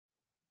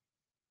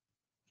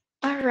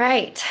All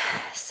right,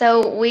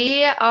 so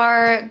we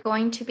are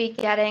going to be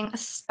getting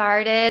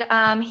started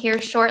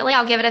here shortly.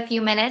 I'll give it a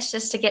few minutes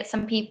just to get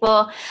some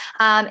people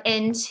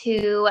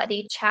into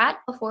the chat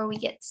before we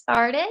get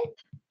started.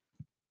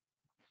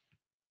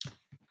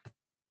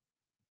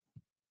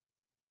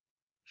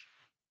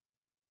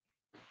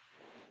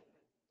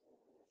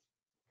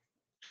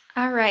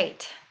 All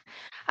right.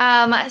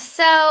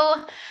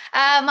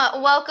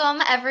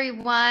 Welcome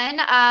everyone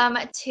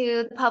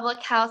to the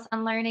Public House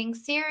Unlearning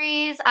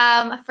Series.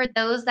 For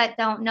those that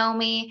don't know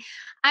me,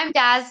 I'm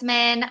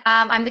Jasmine.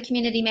 I'm the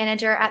community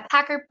manager at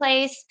Packard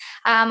Place,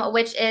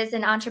 which is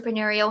an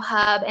entrepreneurial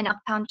hub in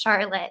Uptown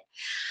Charlotte.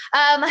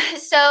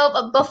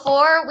 So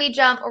before we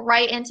jump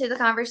right into the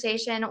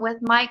conversation with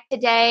Mike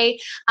today,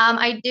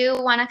 I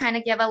do want to kind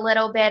of give a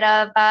little bit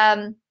of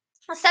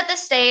set the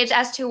stage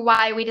as to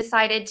why we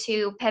decided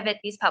to pivot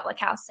these public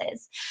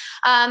houses.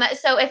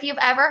 So if you've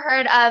ever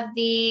heard of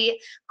the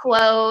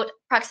quote,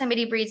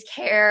 proximity breeds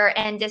care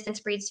and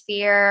distance breeds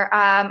fear,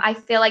 I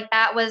feel like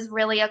that was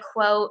really a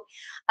quote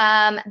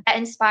that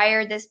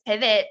inspired this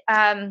pivot.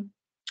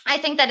 I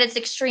think that it's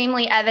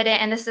extremely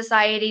evident in the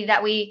society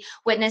that we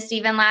witnessed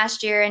even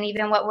last year and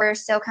even what we're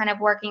still kind of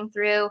working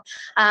through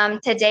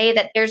today,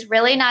 that there's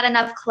really not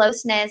enough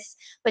closeness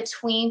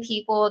between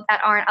people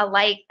that aren't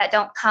alike, that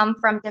don't come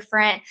from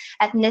different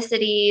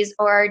ethnicities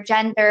or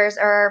genders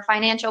or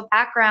financial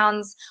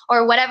backgrounds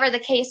or whatever the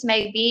case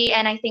may be.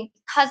 And I think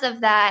because of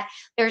that,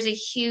 there's a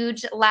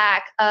huge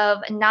lack of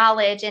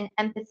knowledge and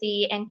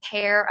empathy and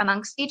care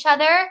amongst each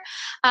other.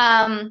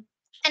 And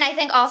I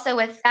think also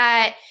with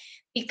that,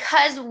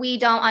 because we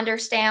don't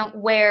understand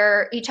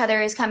where each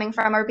other is coming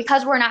from, or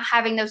because we're not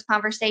having those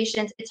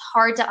conversations, it's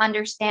hard to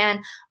understand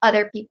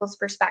other people's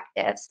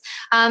perspectives.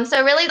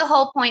 So really the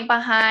whole point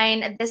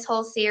behind this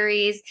whole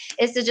series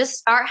is to just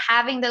start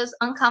having those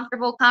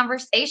uncomfortable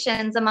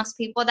conversations amongst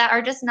people that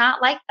are just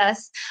not like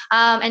us,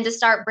 and to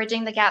start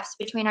bridging the gaps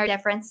between our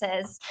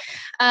differences.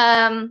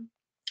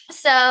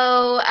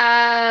 So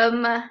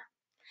I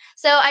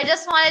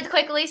just wanted to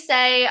quickly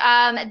say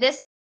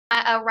this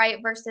a right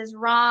versus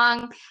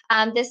wrong.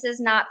 This is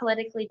not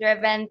politically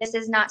driven. This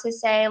is not to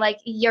say like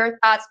your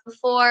thoughts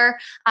before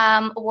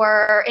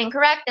were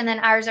incorrect and then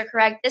ours are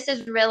correct. This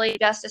is really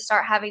just to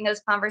start having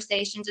those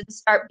conversations and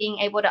start being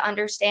able to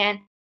understand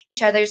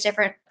each other's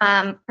different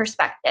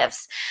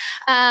perspectives.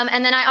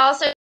 And then I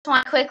also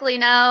want to quickly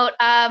note,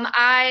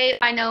 I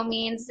by no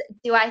means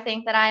do I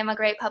think that I am a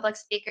great public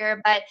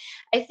speaker, but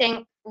I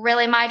think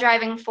really my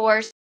driving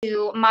force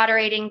to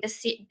moderating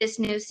this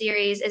new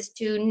series is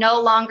to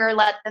no longer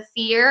let the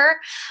fear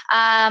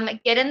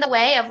get in the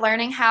way of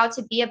learning how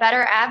to be a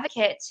better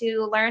advocate,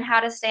 to learn how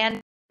to stand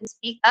and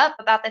speak up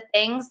about the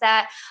things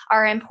that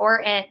are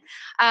important.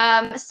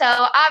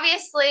 So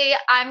obviously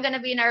I'm going to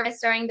be nervous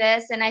during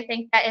this, and I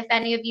think that if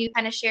any of you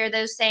kind of share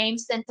those same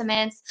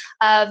sentiments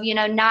of, you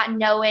know, not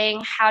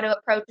knowing how to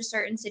approach a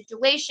certain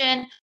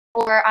situation,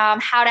 or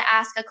how to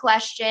ask a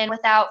question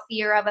without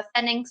fear of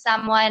offending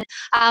someone.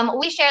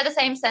 We share the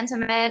same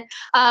sentiment.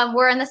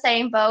 We're in the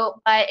same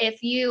boat. But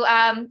if you,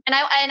 and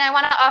I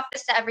want to offer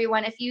this to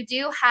everyone, if you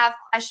do have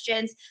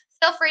questions,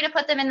 feel free to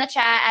put them in the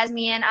chat as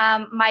me and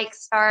Mike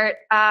start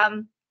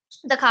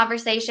the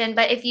conversation.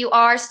 But if you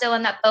are still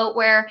in that boat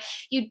where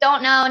you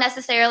don't know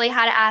necessarily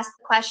how to ask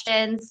the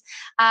questions,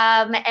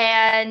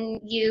 and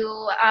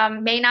you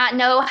may not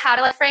know how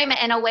to frame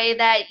it in a way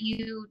that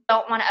you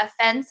don't want to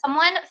offend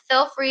someone,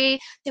 feel free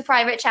to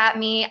private chat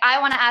me. I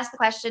want to ask the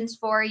questions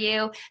for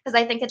you because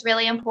I think it's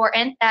really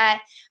important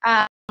that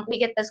we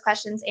get those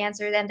questions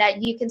answered and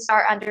that you can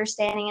start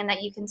understanding and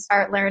that you can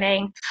start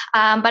learning.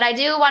 But I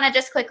do want to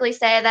just quickly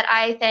say that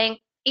I thank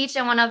each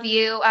and one of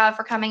you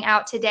for coming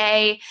out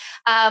today,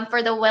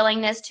 for the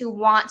willingness to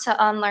want to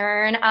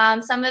unlearn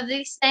some of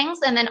these things,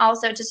 and then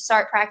also to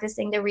start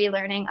practicing the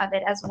relearning of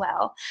it as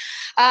well.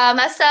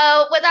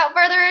 So without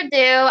further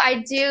ado,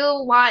 I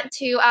do want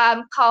to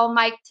call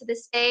Mike to the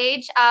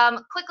stage.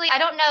 Quickly, I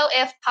don't know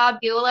if Todd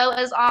Bulow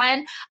is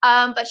on,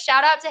 but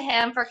shout out to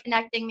him for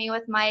connecting me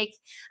with Mike.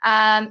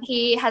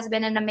 He has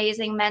been an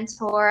amazing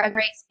mentor, a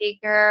great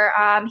speaker.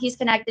 He's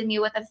connected me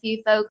with a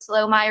few folks,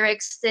 Lo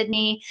Myrick,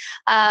 Sydney.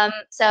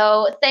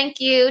 So thank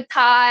you,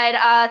 Todd.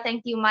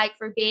 Thank you, Mike,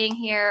 for being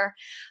here.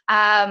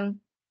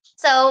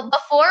 So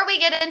before we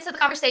get into the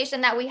conversation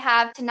that we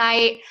have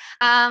tonight,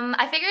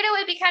 I figured it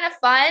would be kind of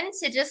fun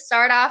to just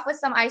start off with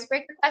some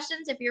icebreaker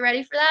questions, if you're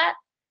ready for that.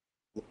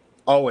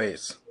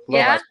 Always. Love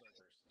Yeah?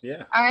 icebreakers.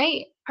 Yeah. All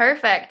right,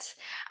 perfect.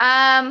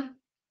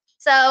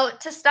 So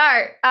to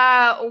start,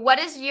 what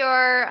is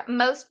your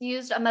most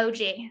used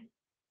emoji?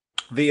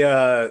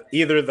 The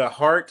either the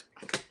heart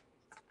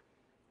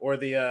or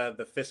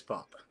the fist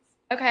pump.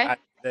 Okay,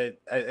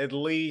 At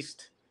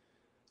least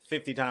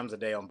 50 times a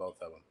day on both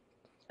of them.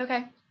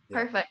 okay,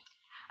 Yeah. perfect.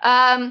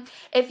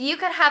 If you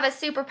could have a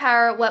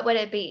superpower, what would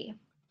it be?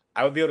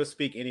 I would be able to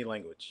speak any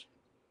language.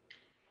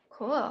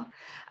 Cool.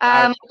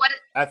 I What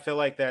I feel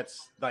like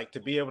that's like to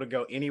be able to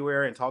go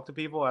anywhere and talk to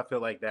people. I feel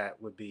like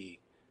that would be,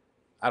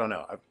 I don't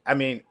know. I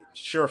mean,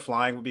 sure,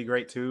 flying would be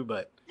great too,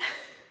 but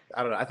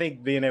I don't know. I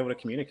think being able to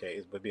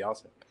communicate would be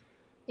awesome.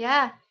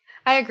 Yeah,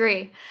 I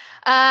agree.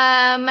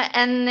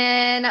 And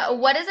then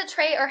what is a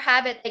trait or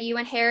habit that you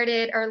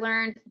inherited or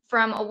learned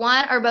from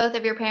one or both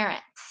of your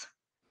parents?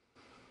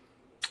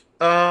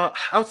 I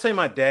would say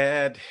my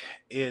dad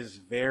is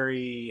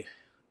very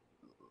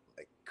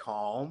like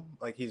calm.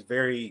 Like he's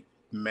very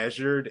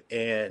measured,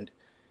 and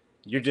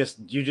you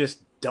just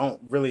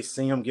don't really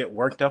see him get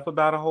worked up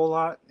about a whole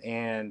lot.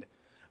 And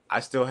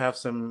I still have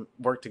some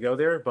work to go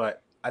there,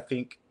 but I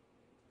think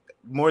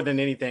more than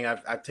anything,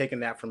 I've taken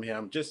that from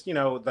him. Just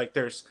like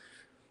there's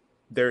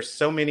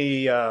so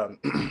many.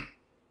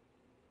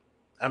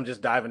 I'm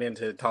just diving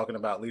into talking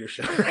about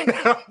leadership right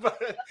now.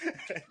 But,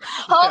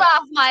 Hold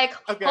off, Mike.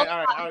 okay, Hold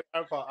all right,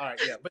 all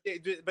right, yeah.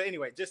 But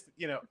anyway, just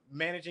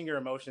managing your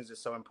emotions is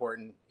so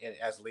important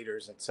as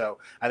leaders, and so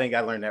I think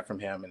I learned that from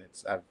him, and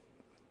it's a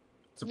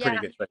pretty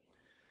good trait.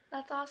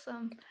 That's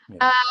awesome.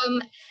 Yeah.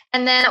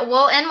 And then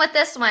we'll end with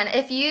this one.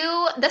 If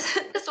you this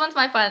one's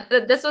my fun.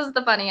 This was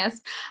the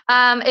funniest.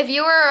 If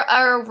you were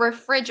a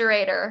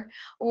refrigerator,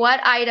 what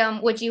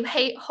item would you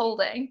hate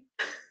holding?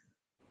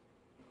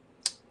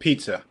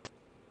 Pizza.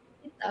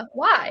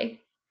 Why?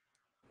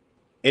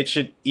 It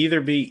should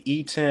either be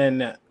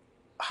eaten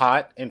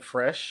hot and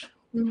fresh,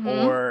 Mm-hmm.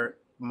 or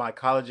my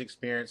college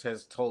experience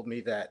has told me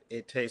that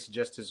it tastes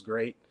just as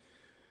great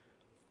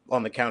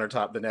on the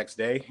countertop the next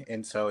day,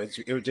 and so it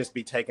would just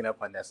be taking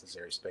up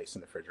unnecessary space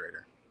in the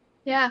refrigerator.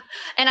 Yeah,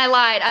 and I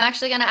lied. I'm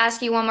actually going to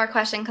ask you one more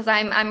question because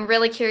I'm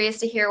really curious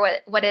to hear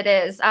what it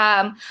is.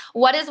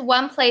 What is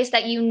one place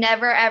that you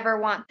never ever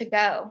want to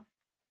go?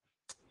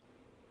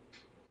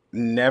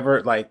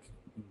 Never like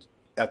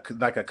a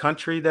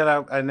country that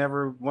I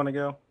never want to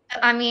go.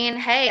 I mean,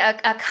 hey,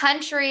 a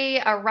country,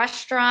 a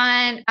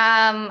restaurant.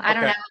 I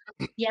don't Okay.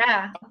 know.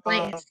 Yeah, a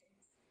place.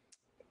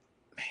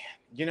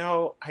 You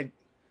know,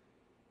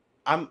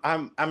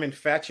 I'm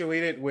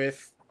infatuated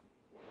with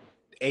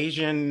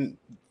Asian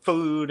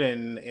food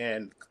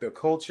and the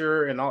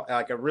culture and all.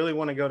 Like I really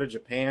want to go to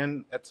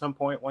Japan at some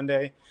point one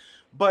day.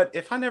 But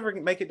if I never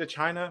make it to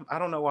China, I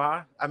don't know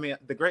why. I mean,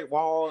 the Great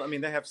Wall, I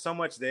mean, they have so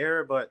much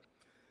there, but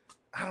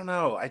I don't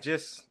know.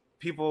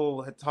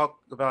 People had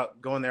talked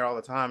about going there all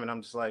the time, and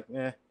I'm just like,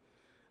 I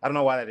don't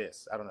know why that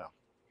is. I don't know.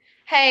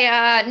 Hey,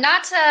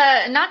 not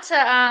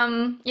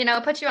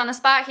to put you on the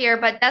spot here,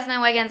 but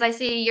Desmond Wiggins, I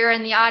see you're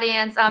in the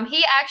audience.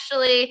 He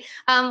actually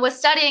was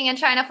studying in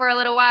China for a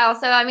little while,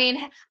 so I mean,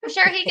 I'm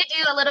sure he could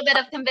do a little bit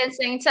of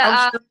convincing to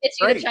I'm sure get it's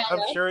you to great. China.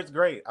 I'm sure it's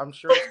great. I'm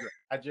sure it's great.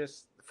 I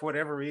just, for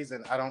whatever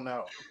reason, I don't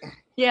know.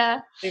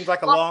 Yeah. Seems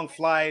like a Well, long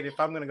flight. If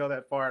I'm going to go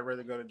that far, I'd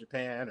rather go to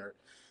Japan or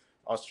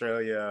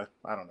Australia.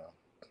 I don't know.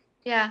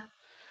 yeah.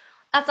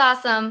 That's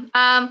awesome.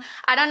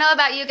 I don't know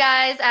about you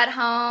guys at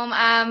home,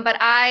 but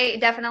I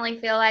definitely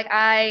feel like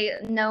I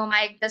know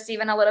Mike just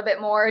even a little bit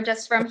more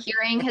just from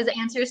hearing his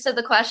answers to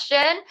the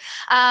question.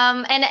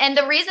 And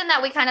the reason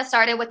that we kind of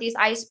started with these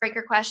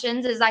icebreaker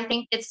questions is I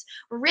think it's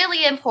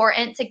really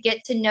important to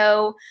get to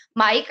know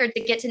Mike or to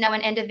get to know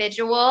an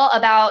individual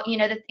about,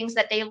 the things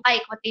that they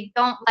like, what they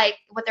don't like,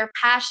 what they're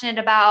passionate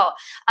about,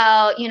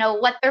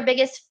 what their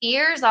biggest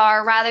fears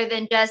are rather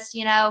than just,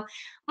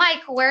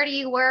 Mike, where do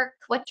you work?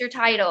 What's your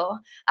title?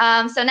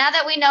 So now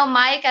that we know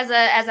Mike as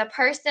a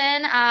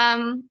person,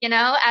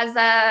 as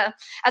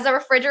a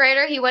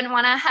refrigerator, he wouldn't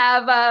want to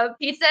have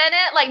pizza in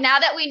it. Like now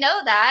that we know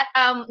that,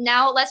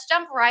 now let's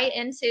jump right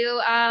into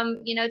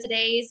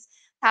today's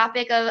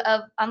topic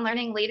of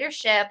unlearning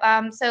leadership.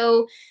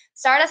 So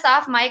start us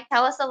off, Mike.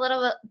 Tell us a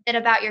little bit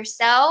about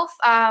yourself,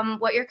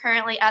 what you're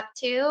currently up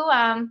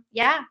to.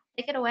 Yeah,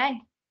 take it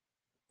away.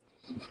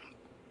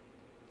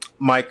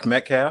 Mike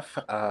Metcalf,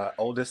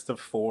 oldest of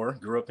four,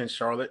 grew up in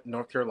Charlotte,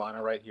 North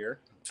Carolina, right here.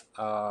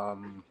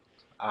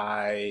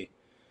 I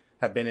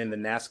have been in the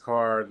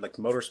NASCAR, like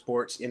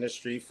motorsports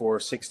industry for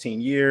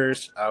 16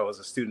 years. I was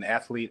a student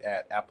athlete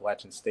at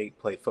Appalachian State,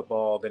 played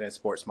football, been in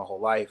sports my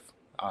whole life,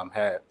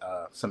 had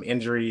some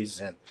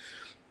injuries and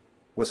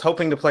was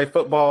hoping to play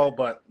football,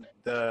 but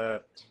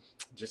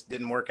just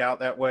didn't work out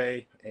that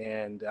way.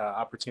 And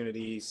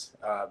opportunities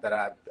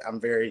that I'm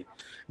very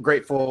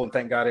grateful and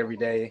thank God every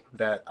day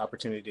that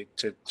opportunity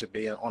to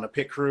be on a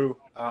pit crew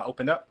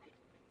opened up.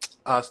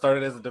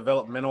 Started as a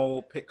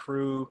developmental pit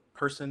crew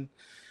person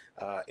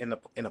in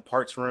a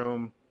parts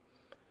room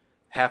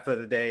half of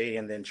the day,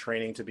 and then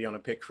training to be on a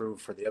pit crew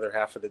for the other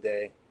half of the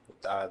day.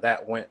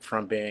 That went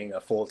from being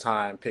a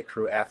full-time pit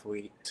crew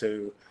athlete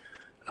to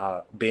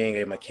being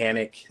a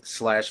mechanic /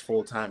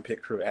 full-time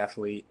pit crew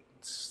athlete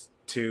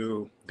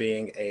to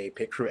being a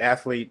pit crew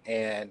athlete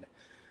and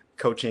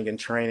coaching and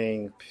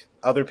training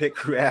other pit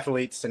crew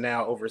athletes to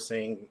now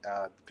overseeing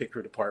the pit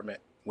crew department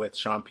with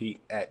Sean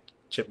Pete at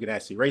Chip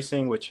Ganassi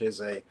Racing, which is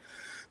a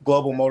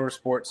global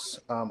motorsports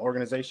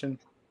organization.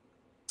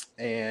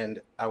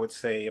 And I would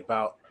say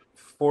about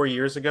 4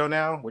 years ago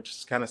now,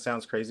 which kind of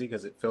sounds crazy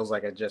because it feels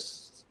like I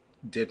just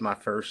did my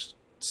first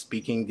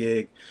speaking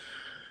gig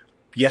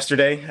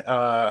yesterday,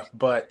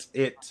 but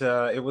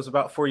it was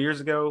about 4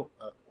 years ago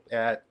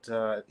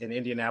in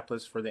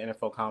Indianapolis for the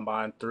NFL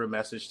Combine. Threw a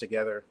message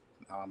together.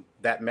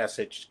 That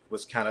message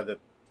was kind of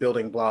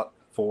building block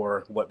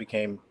for what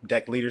became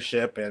Deck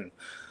Leadership and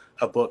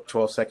a book,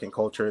 12-Second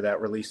Culture,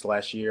 that released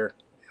last year.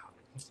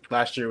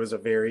 Last year was a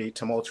very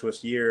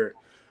tumultuous year,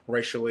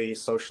 racially,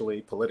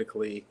 socially,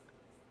 politically.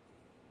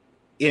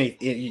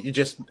 You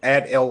just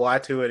add ly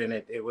to it, and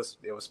it was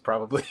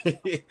probably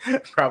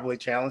probably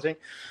challenging.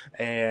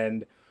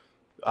 And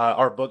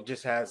our book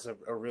just has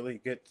a really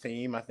good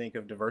theme, I think,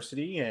 of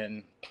diversity.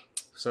 And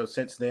so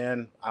since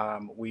then,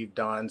 we've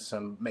done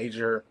some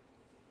major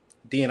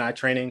D&I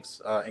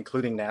trainings,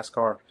 including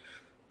NASCAR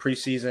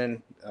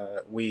preseason.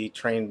 We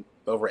trained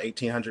over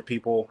 1,800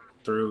 people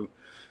through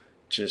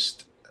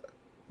just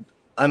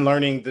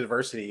unlearning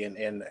diversity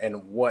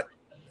and what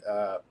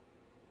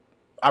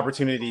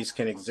opportunities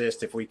can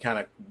exist if we kind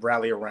of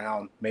rally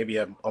around maybe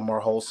a more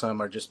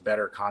wholesome or just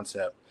better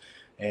concept.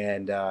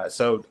 And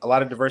so a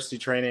lot of diversity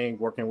training,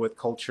 working with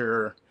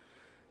culture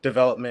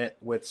development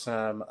with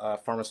some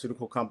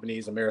pharmaceutical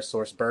companies,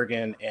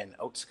 AmerisourceBergen and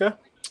Otska.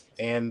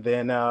 And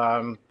then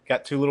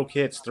got 2 little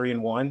kids, 3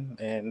 and 1,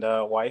 and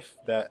a wife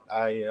that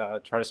I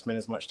try to spend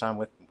as much time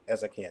with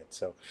as I can.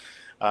 So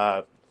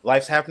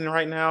life's happening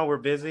right now. We're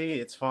busy.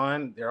 It's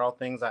fun. They're all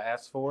things I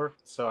asked for.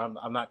 So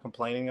I'm not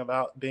complaining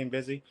about being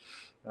busy.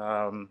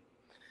 And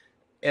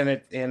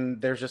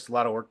there's just a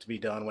lot of work to be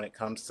done when it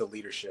comes to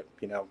leadership,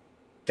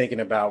 thinking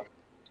about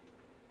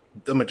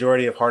the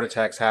majority of heart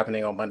attacks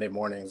happening on Monday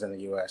mornings in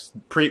the U.S.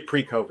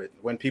 pre-COVID,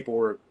 when people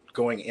were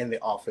going in the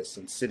office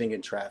and sitting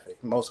in traffic.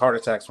 Most heart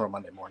attacks were on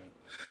Monday morning.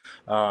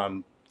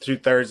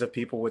 2/3 of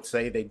people would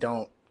say they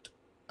don't,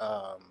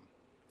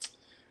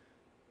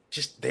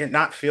 they're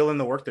not feeling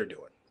the work they're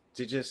doing.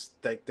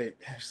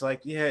 It's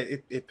like, yeah,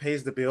 it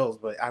pays the bills,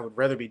 but I would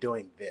rather be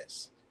doing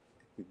this.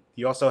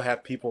 You also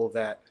have people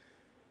that,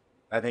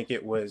 I think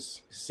it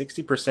was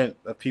 60%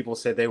 of people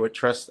said they would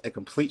trust a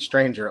complete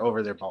stranger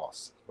over their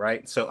boss,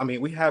 right? So, I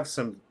mean, we have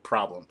some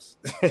problems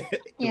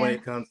when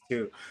it comes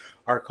to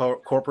our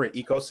corporate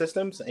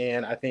ecosystems.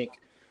 And I think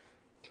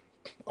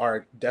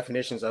our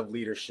definitions of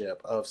leadership,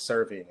 of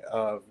serving,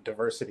 of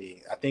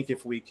diversity, I think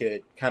if we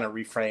could kind of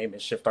reframe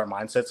and shift our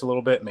mindsets a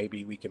little bit,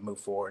 maybe we can move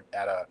forward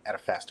at a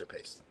faster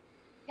pace.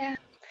 Yeah.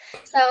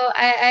 So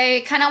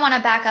I kind of want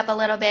to back up a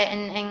little bit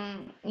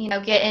and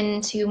get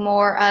into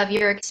more of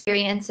your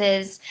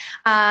experiences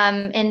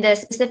in the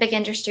specific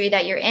industry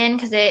that you're in,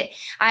 because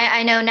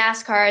I know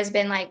NASCAR has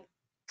been like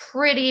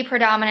pretty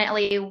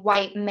predominantly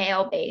white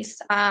male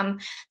based.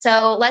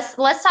 So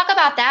let's talk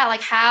about that.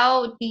 Like,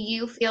 how do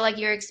you feel like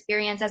your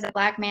experience as a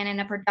Black man in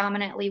a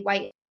predominantly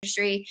white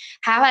industry,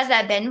 how has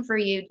that been for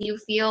you? Do you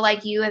feel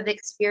like you have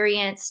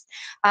experienced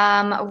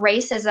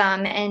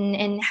racism,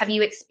 and have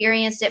you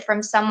experienced it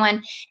from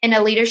someone in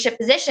a leadership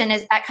position?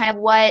 Is that kind of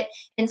what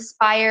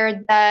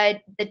inspired the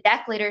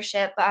deck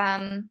leadership?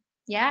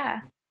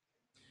 Yeah,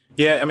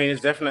 I mean,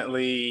 it's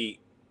definitely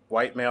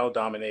white male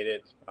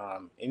dominated,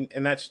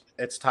 and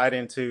it's tied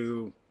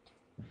into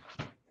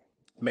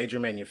major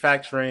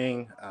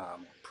manufacturing,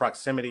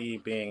 proximity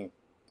being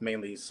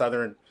mainly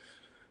Southern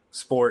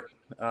sport.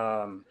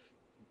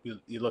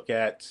 You look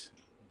at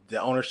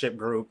the ownership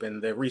group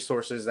and the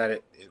resources that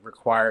it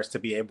requires to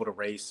be able to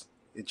race.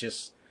 It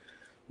just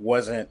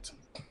wasn't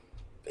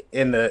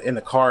in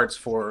the cards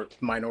for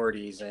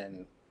minorities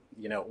and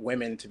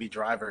women to be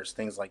drivers,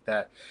 things like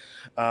that.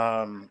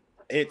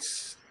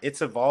 It's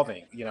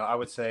evolving. I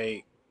would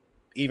say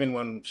even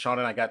when Sean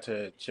and I got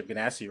to Chip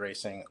Ganassi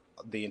racing,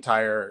 we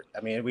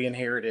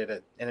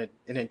inherited an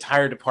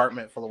entire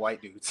department full of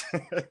white dudes.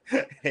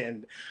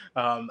 And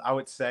I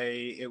would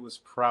say I was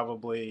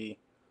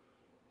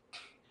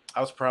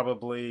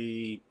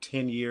probably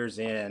 10 years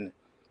in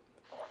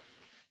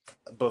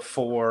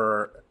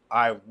before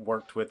I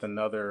worked with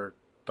another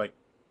like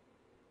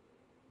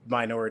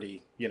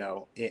minority,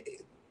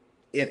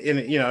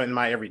 in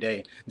my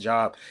everyday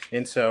job.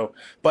 And so,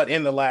 but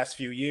in the last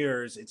few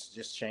years, it's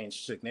just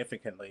changed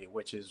significantly,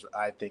 which is,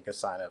 I think, a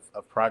sign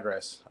of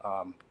progress.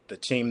 The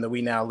team that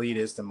we now lead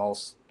is the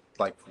most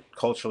like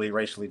culturally,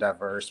 racially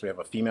diverse. We have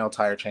a female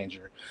tire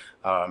changer.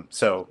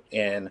 So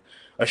in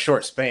a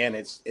short span,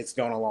 it's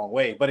gone a long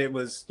way, but it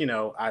was,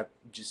 I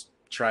just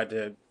tried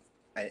to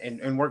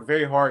and work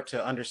very hard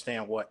to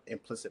understand what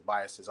implicit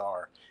biases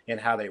are and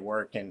how they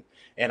work. And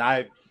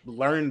I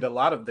learned a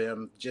lot of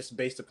them just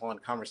based upon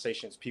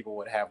conversations people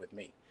would have with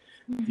me.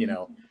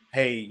 Mm-hmm.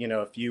 Hey,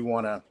 if you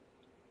want to,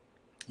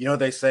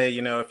 they say,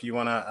 if you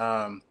want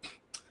to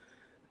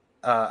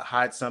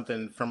hide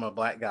something from a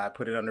Black guy,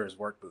 put it under his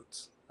work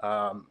boots.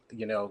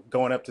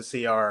 Going up to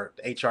see our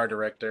HR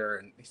director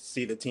and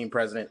see the team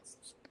president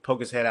poke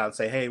his head out and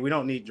say, hey, we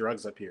don't need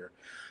drugs up here.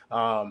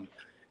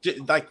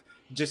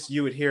 Just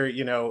you would hear,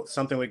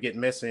 something would get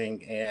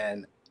missing,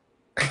 and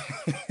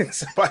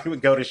somebody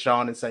would go to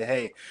Sean and say,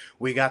 hey,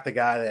 we got the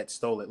guy that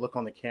stole it. Look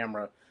on the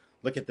camera.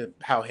 Look at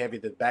how heavy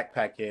the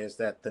backpack is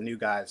that the new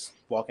guy's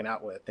walking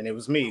out with. And it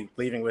was me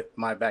leaving with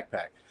my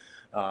backpack.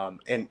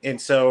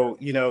 And so,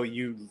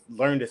 you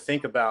learn to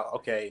think about,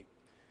 okay,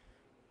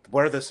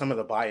 what are some of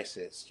the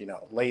biases,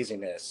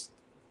 laziness,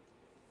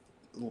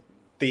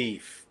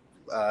 thief,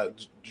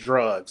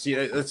 drugs,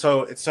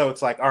 so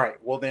it's like, all right,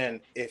 well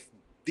then if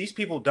these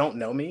people don't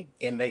know me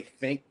and they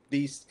think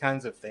these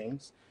kinds of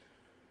things,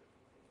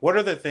 what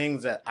are the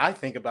things that I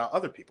think about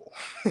other people?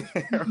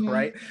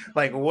 Right?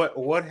 Like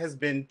what has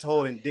been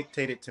told and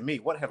dictated to me?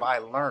 What have I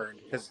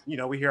learned? Because, you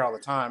know, we hear all the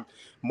time,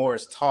 more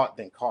is taught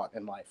than caught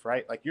in life,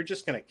 right? Like you're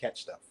just going to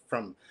catch stuff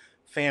from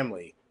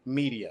family,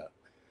 media,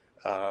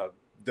 uh,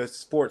 the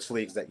sports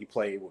leagues that you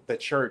play, the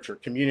church or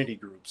community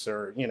groups,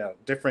 or, you know,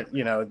 different,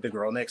 you know, the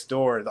girl next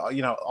door,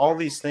 you know, all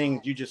these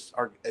things you just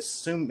are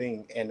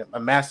assuming and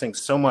amassing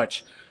so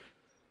much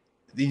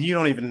that you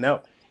don't even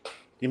know.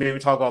 You know, we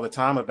talk all the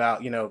time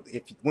about, you know,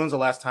 when's the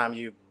last time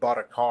you bought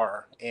a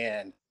car,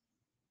 and,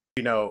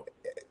 you know,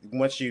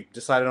 once you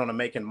decided on a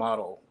make and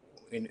model,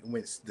 and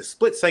when the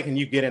split second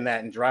you get in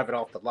that and drive it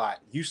off the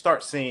lot, you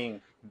start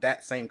seeing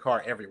that same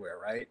car everywhere,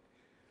 right?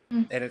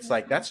 And it's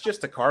like, that's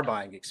just a car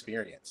buying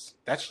experience.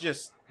 That's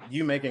just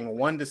you making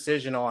one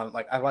decision on,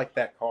 like, I like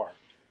that car.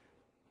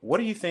 What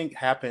do you think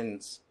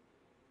happens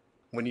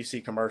when you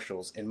see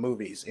commercials in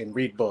movies and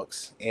read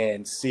books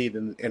and see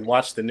them and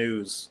watch the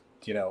news,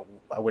 you know,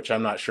 which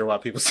I'm not sure why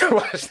people still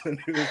watch the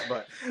news,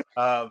 but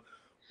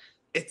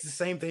it's the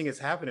same thing is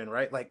happening,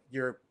 right? Like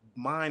your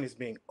mind is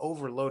being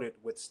overloaded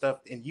with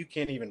stuff and you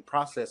can't even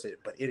process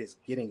it, but it is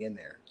getting in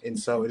there. And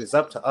so it is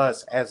up to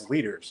us as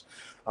leaders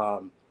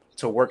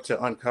to work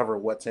to uncover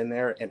what's in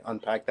there and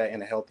unpack that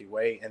in a healthy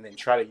way, and then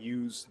try to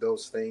use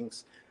those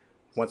things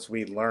once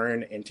we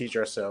learn and teach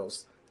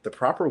ourselves the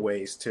proper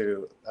ways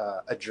to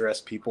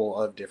address people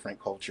of different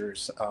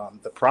cultures,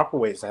 the proper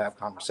ways to have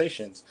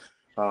conversations.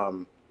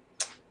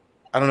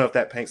 I don't know if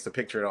that paints the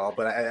picture at all,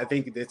 but I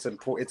think it's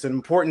important. It's an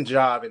important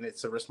job, and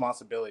it's a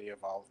responsibility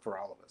for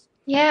all of us.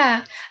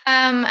 Yeah.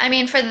 I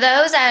mean, for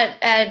those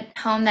at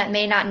home that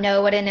may not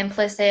know what an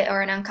implicit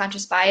or an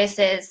unconscious bias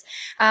is,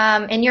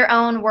 in your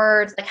own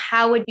words, like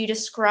how would you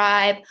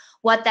describe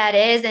what that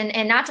is?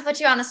 And not to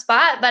put you on the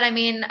spot, but I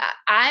mean,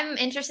 I'm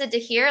interested to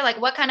hear like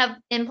what kind of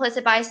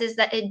implicit biases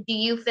that do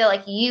you feel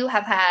like you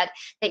have had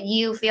that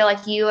you feel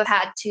like you have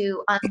had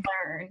to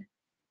unlearn?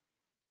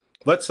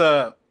 Let's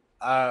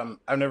I've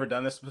never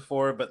done this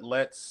before, but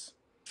let's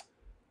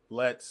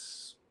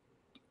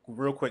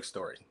real quick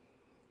story.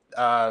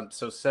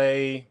 So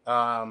say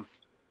a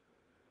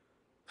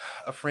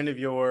friend of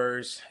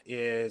yours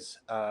is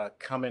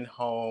coming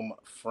home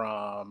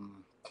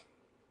from,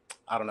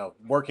 I don't know,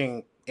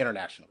 working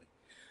internationally,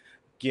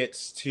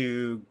 gets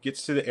to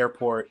the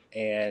airport,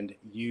 and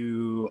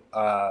you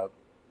I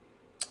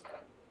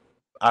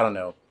don't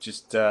know,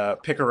 just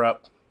pick her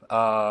up.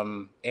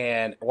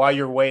 And while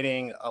you're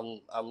waiting,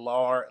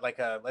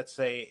 let's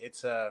say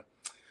it's a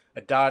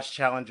Dodge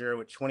Challenger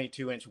with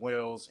 22-inch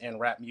wheels and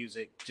rap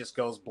music just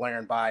goes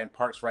blaring by and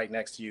parks right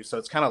next to you. So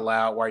it's kind of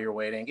loud while you're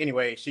waiting.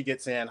 Anyway, she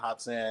gets in,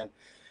 hops in.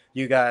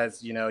 You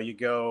guys, you know, you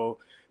go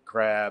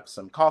grab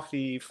some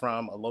coffee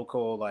from a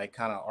local, like,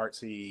 kind of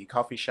artsy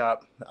coffee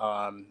shop.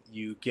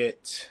 You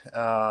get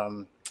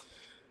to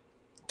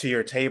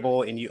your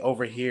table and you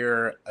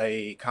overhear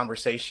a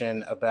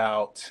conversation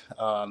about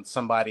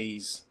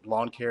somebody's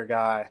lawn care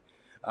guy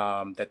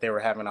that they were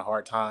having a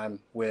hard time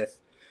with.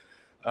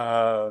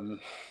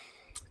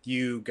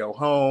 You go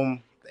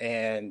home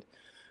and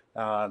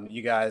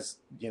you guys,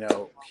 you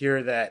know,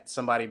 hear that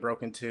somebody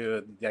broke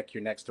into like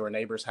your next door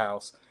neighbor's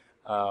house.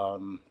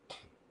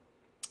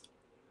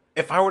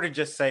 If I were to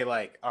just say,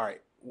 like, all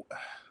right,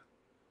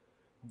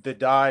 the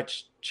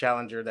Dodge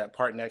Challenger that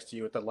parked next to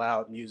you with the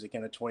loud music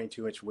and the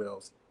 22-inch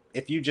wheels,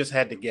 if you just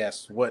had to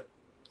guess, what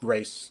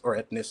race or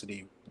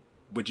ethnicity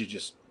would you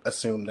just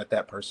assume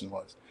that person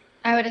was?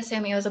 I would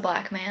assume he was a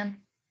black man.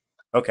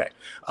 Okay.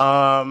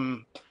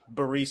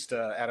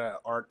 Barista at an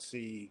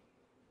artsy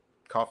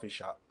coffee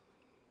shop.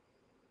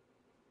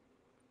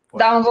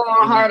 That one's a little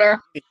harder.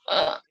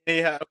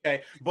 Yeah,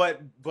 okay.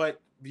 But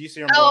you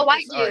see, a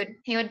white dude. Right.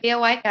 He would be a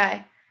white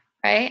guy,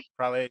 right?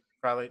 Probably.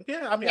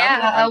 Yeah, I mean,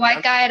 yeah, a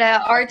white guy at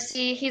a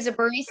artsy. He's a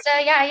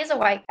barista. Yeah, he's a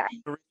white guy.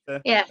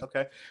 Barista. Yeah.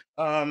 Okay.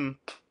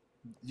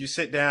 You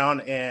sit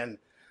down and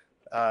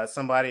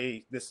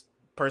this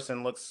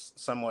person looks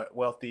somewhat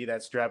wealthy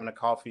that's driving a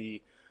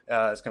coffee,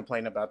 is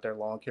complaining about their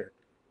lawn care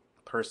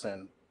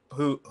person.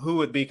 Who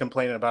would be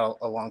complaining about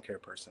a lawn care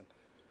person?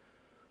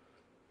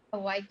 A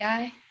white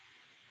guy.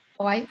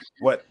 A white.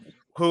 What?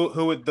 Who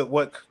would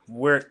what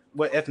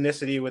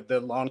ethnicity would the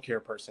lawn care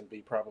person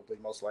be? Probably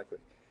most likely.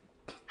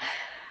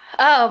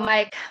 Oh,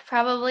 Mike,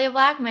 probably a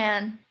black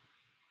man.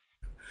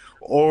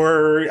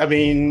 Or, I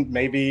mean,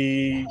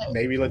 maybe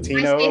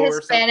Latino or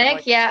Hispanic.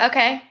 Like yeah.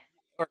 Okay.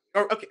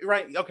 Okay.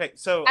 Right. Okay.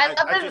 So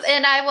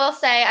and I will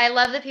say, I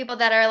love the people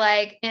that are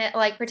like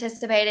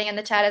participating in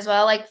the chat as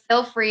well. Like,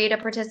 feel free to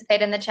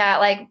participate in the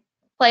chat. Like,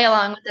 play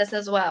along with this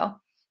as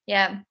well.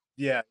 Yeah.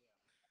 Yeah.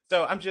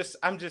 So I'm just,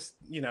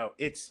 you know,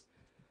 it's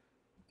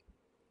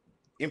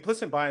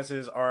implicit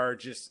biases are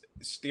just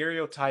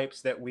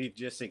stereotypes that we've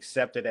just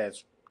accepted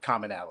as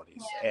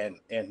commonalities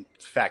and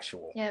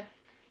factual. Yeah.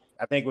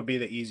 I think would be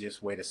the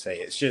easiest way to say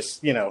it. It's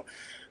just, you know,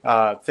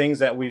 things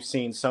that we've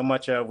seen so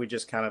much of, we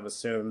just kind of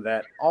assume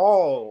that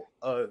all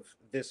of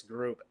this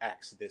group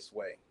acts this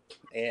way.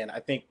 And I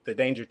think the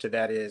danger to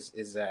that is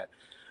that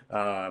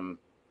um,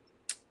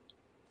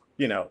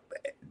 you know,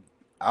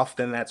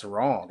 often that's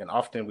wrong, and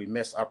often we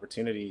miss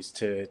opportunities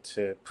to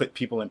put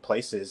people in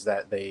places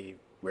that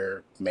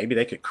where maybe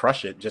they could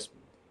crush it, just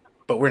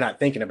but we're not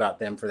thinking about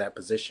them for that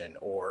position,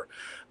 or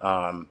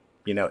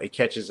it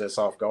catches us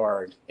off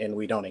guard and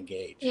we don't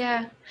engage.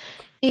 Yeah.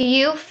 Do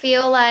you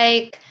feel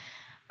like,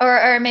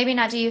 or maybe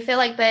not do you feel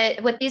like,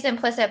 but with these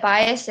implicit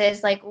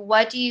biases, like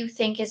what do you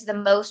think is the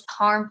most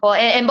harmful?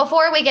 And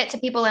before we get to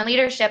people in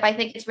leadership, I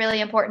think it's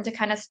really important to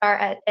kind of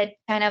start at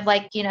kind of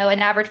like,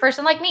 an average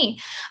person like me.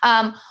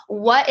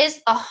 What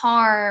is the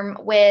harm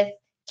with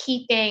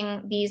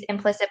keeping these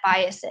implicit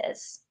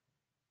biases?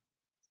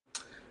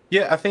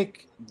 Yeah, I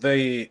think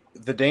the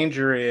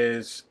danger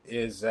is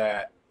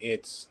that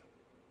it's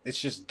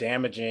just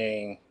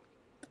damaging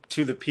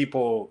to the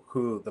people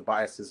who the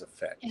biases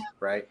affect, Yeah.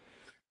 right?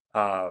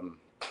 Um,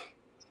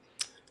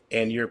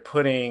 and you're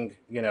putting,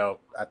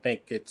 I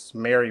think it's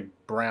Mary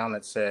Brown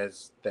that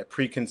says that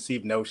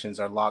preconceived notions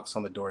are locks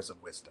on the doors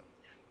of wisdom.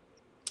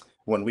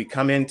 When we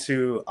come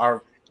into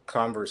our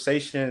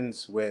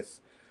conversations with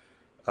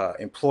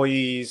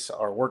employees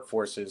or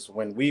workforces,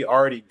 when we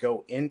already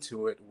go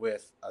into it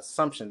with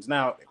assumptions.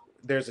 Now,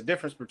 there's a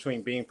difference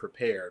between being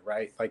prepared,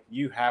 right? Like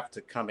you have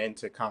to come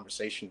into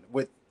conversation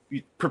with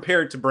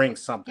prepared to bring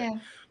something. Yeah.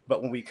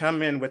 But when we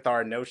come in with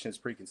our notions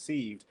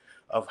preconceived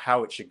of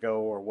how it should go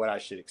or what I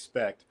should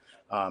expect,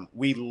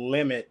 we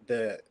limit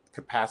the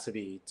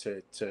capacity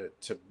to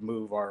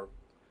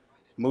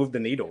move the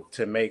needle,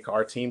 to make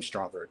our team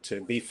stronger,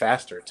 to be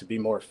faster, to be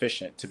more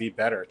efficient, to be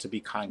better, to be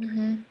kinder.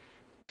 Mm-hmm.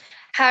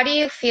 How do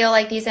you feel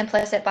like these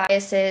implicit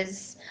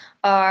biases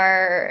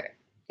are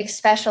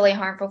especially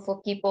harmful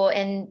for people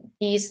in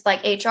these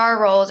like HR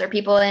roles or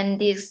people in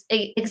these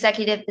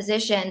executive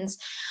positions?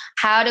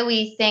 How do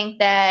we think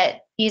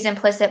that these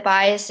implicit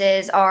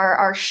biases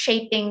are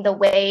shaping the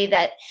way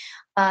that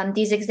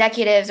these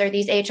executives or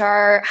these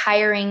HR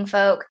hiring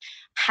folk?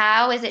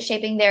 How is it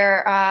shaping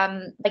their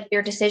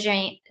their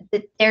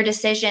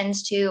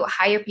decisions to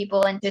hire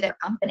people into their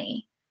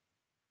company?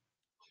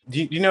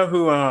 Do you know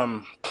who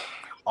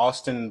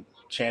Austin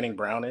Channing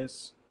Brown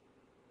is?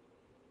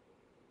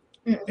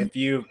 Mm-mm. If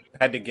you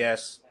had to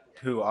guess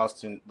who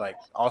Austin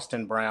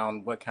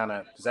Brown, what kind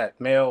of, is that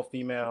male, Yeah,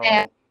 female? for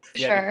If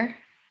you had to,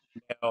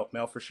 sure.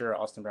 male for sure,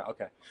 Austin Brown.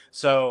 Okay.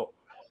 So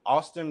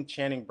Austin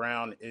Channing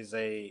Brown is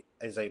a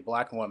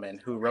black woman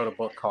who wrote a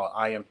book called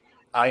I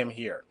Am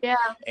Here. Yeah.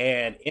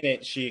 And in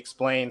it she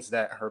explains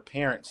that her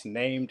parents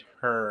named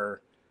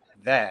her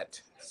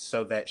that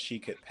so that she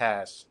could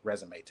pass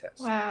resume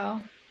tests.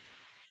 Wow.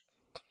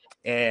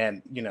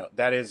 And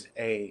that is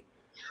a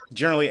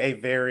generally a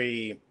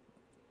very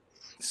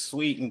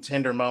sweet and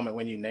tender moment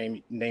when you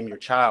name your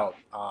child,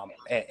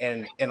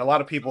 and a lot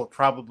of people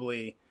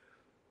probably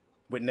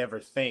would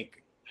never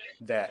think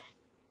that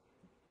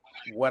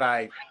what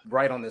I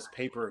write on this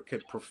paper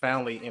could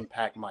profoundly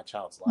impact my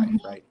child's life,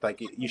 Mhm. right? Like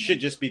you should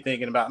just be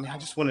thinking about, I mean, I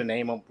just want to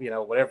name them,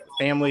 whatever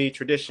family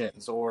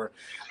traditions or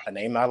a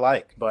name I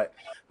like. But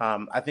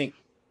I think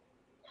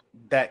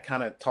that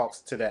kind of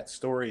talks to that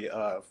story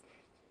of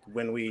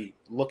when we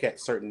look at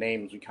certain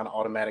names, we kind of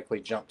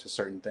automatically jump to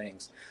certain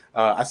things.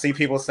 I see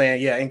people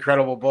saying, yeah,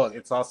 incredible book.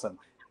 It's awesome.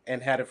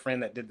 And had a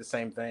friend that did the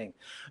same thing.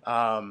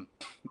 And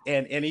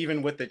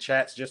even with the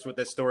chats, just with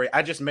this story,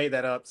 I just made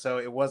that up. So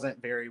it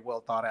wasn't very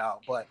well thought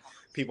out, but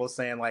people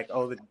saying like,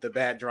 oh, the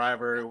bad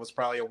driver was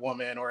probably a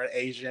woman or an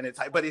Asian. It's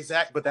like,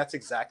 but that's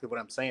exactly what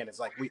I'm saying. It's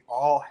like, we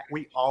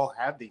all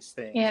have these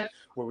things Yeah.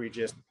 where we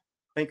just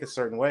think a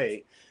certain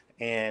way.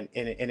 And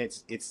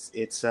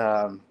it's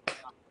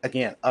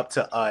again, up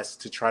to us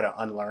to try to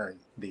unlearn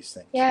these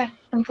things. Yeah,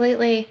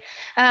 completely.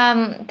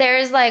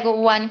 There's like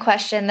one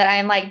question that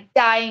I'm like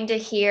dying to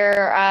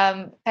hear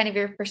kind of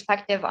your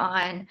perspective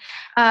on.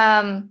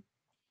 And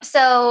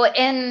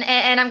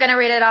I'm going to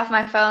read it off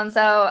my phone.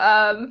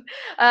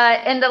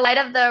 In the light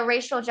of the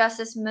racial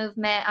justice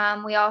movement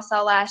we all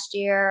saw last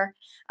year,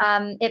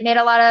 it made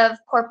a lot of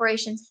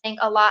corporations think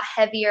a lot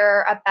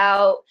heavier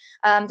about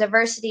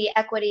diversity,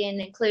 equity, and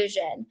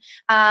inclusion.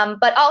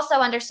 But also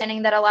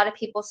understanding that a lot of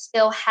people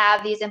still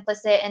have these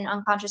implicit and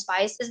unconscious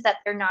biases that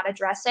they're not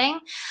addressing.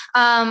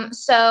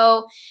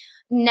 So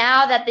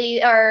now that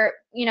they are,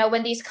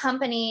 when these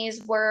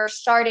companies were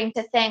starting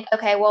to think,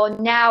 okay, well,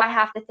 now I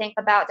have to think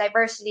about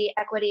diversity,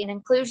 equity, and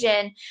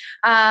inclusion,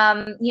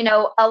 a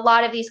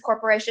lot of these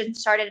corporations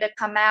started to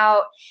come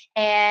out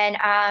and,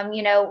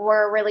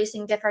 were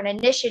releasing different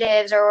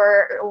initiatives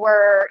or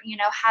were,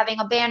 having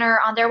a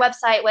banner on their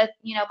website with,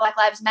 Black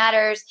Lives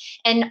Matters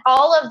and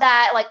all of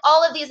that, like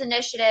all of these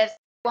initiatives.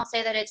 I won't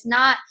say that it's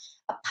not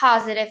a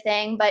positive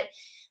thing, but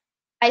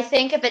I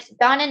think if it's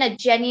done in a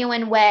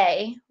genuine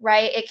way,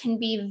 right, it can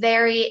be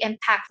very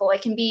impactful.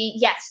 It can be,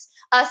 yes,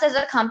 us as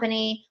a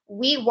company,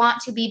 we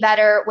want to be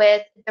better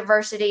with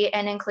diversity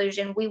and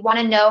inclusion. We want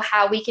to know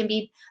how we can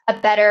be a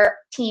better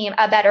team,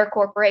 a better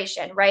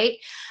corporation, right?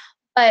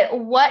 But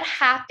what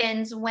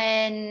happens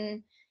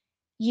when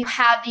you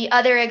have the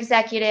other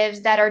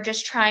executives that are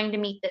just trying to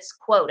meet this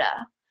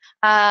quota?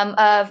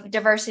 of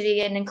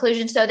diversity and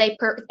inclusion, so they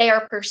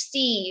are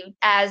perceived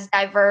as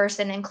diverse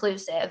and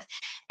inclusive.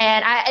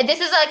 And this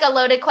is like a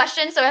loaded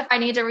question, so if I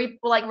need to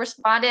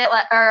respond it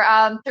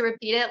or to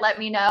repeat it, let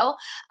me know.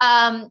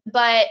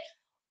 But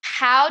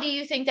how do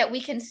you think that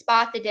we can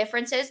spot the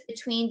differences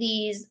between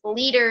these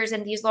leaders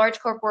and these large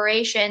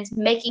corporations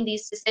making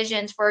these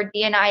decisions for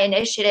D&I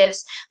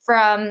initiatives,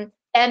 from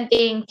them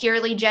being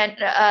purely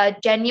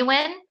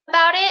genuine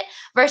about it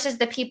versus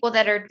the people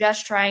that are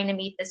just trying to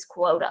meet this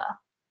quota?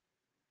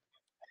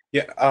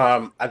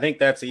 Yeah, I think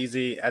that's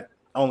easy.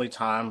 Only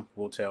time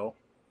will tell.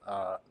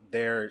 I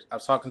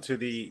was talking to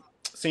the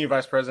senior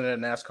vice president of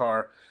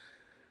NASCAR a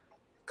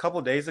couple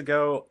of days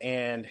ago,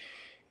 and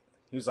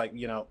he was like,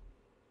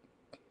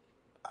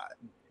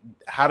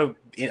 how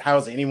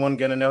is anyone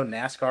going to know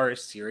NASCAR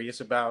is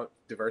serious about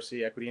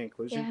diversity, equity, and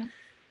inclusion?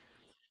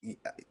 Yeah.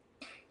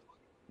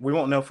 We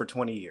won't know for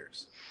 20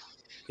 years,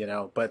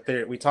 but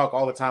we talk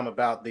all the time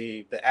about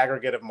the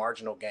aggregate of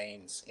marginal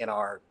gains in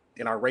our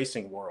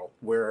racing world,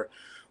 where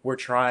we're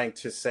trying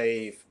to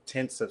save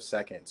tenths of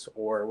seconds,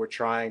 or we're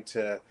trying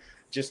to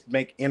just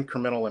make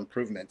incremental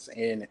improvements.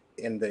 And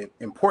the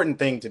important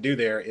thing to do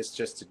there is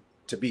just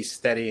to be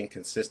steady and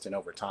consistent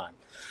over time.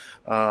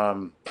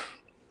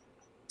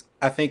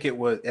 I think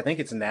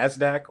it's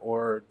NASDAQ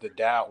or the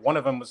Dow. One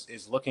of them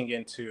is looking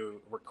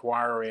into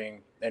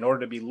requiring, in order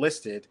to be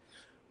listed,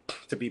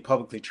 to be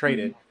publicly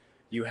traded,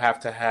 you have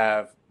to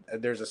have,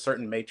 there's a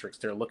certain matrix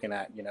they're looking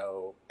at,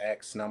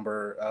 X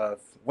number of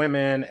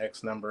women,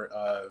 X number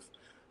of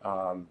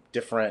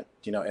different,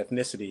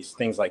 ethnicities,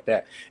 things like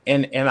that.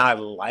 And I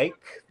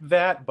like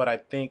that, but I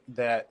think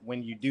that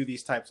when you do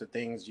these types of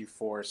things, you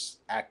force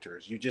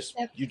actors. You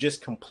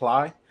just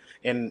comply.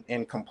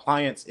 And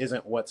compliance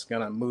isn't what's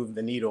going to move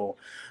the needle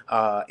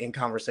in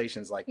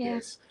conversations like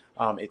this.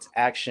 It's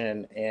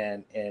action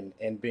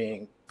and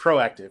being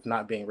proactive,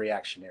 not being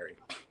reactionary.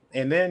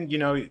 And then,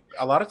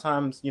 a lot of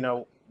times,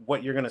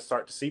 what you're going to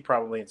start to see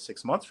probably in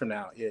 6 months from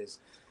now is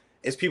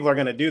people are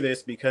going to do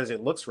this because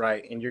it looks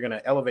right, and you're going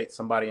to elevate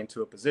somebody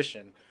into a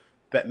position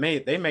that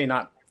they may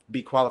not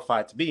be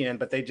qualified to be in,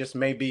 but they just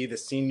may be the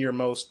senior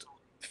most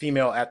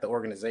female at the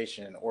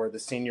organization, or the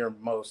senior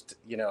most,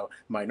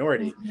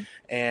 minority.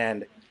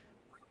 And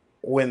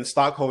when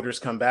stockholders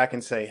come back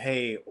and say,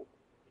 hey,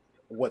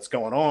 what's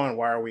going on?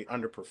 Why are we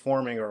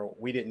underperforming, or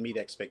we didn't meet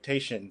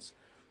expectations?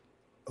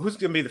 Who's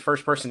going to be the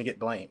first person to get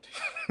blamed?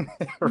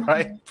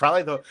 Right?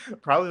 Probably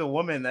the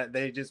woman that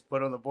they just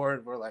put on the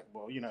board. We're like,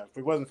 well, if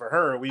it wasn't for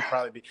her, we'd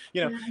probably be,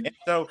 And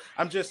so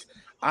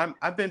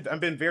I've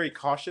been very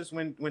cautious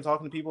when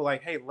talking to people,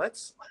 like, hey,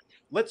 let's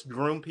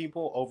groom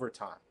people over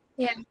time.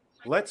 Yeah.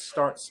 Let's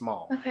start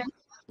small. Okay.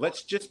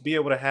 Let's just be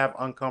able to have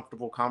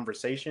uncomfortable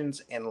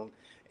conversations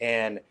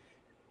and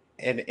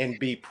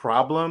be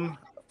problem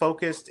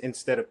focused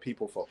instead of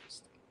people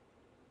focused.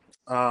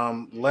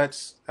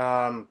 Let's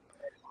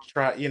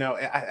try,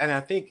 and I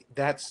think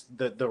that's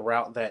the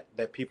route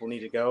that people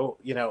need to go.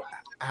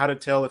 How to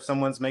tell if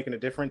someone's making a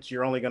difference.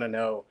 You're only going to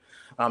know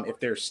if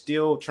they're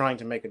still trying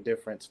to make a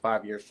difference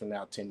 5 years from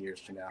now, 10 years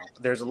from now.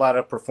 There's a lot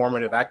of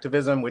performative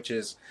activism, which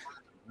is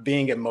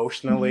being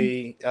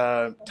emotionally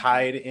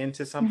tied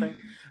into something,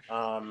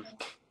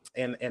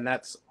 and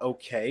that's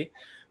okay.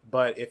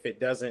 But if it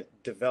doesn't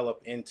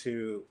develop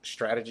into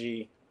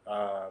strategy,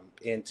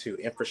 into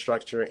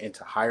infrastructure,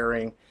 into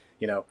hiring,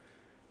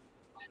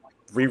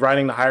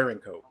 rewriting the hiring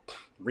code,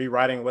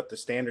 rewriting what the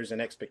standards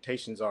and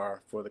expectations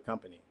are for the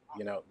company.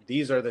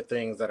 These are the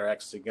things that are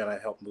actually going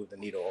to help move the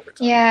needle over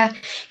time. Yeah,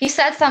 you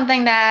said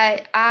something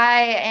that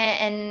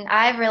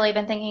I've really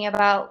been thinking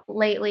about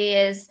lately,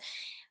 is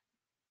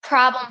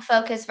problem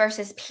focused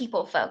versus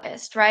people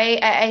focused,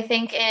 right? I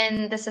think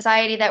in the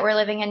society that we're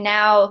living in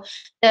now,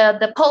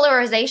 the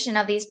polarization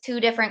of these two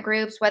different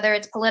groups, whether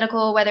it's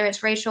political, whether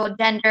it's racial,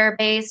 gender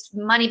based,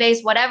 money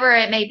based, whatever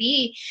it may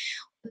be,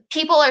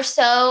 people are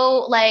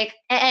so like,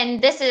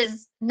 and this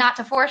is not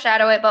to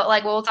foreshadow it, but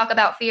like we'll talk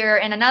about fear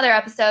in another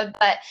episode,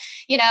 but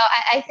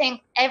I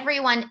think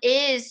everyone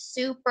is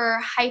super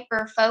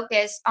hyper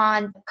focused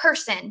on the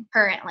person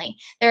currently.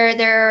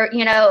 They're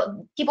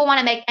people want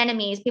to make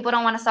enemies, people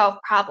don't want to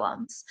solve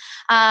problems.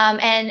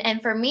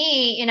 And for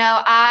me,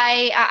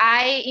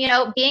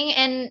 I being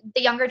in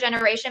the younger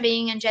generation,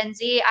 being in Gen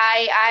Z,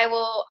 I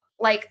will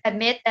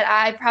admit that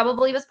I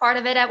probably was part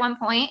of it at one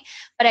point.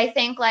 But I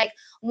think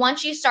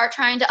once you start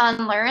trying to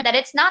unlearn that,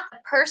 it's not the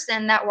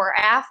person that we're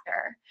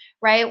after,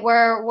 right?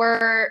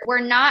 We're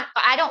not,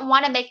 I don't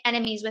want to make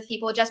enemies with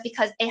people just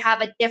because they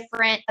have a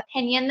different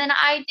opinion than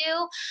I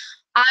do.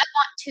 I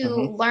want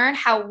to learn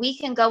how we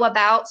can go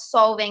about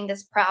solving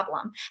this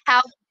problem,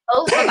 how we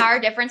both of our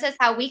differences,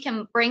 how we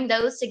can bring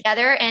those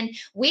together. And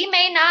we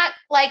may not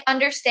like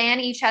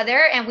understand each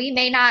other, and we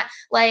may not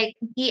like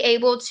be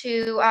able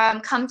to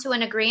come to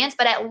an agreement,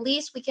 but at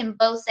least we can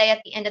both say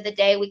at the end of the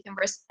day, we can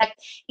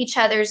respect each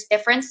other's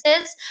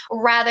differences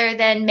rather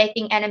than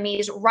making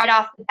enemies right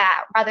off the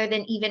bat, rather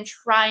than even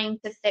trying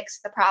to fix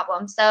the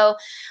problem. So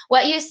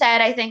what you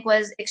said, I think,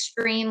 was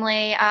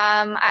extremely,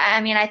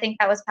 I mean, I think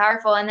that was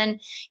powerful. And then,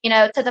 you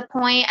know, to the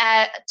point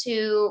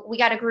we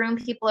got to groom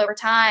people over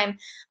time.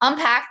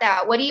 Unpack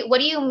that. What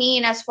do you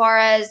mean as far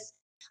as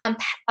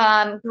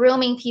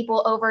grooming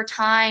people over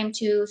time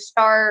to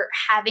start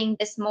having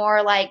this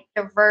more like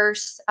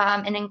diverse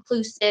and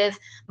inclusive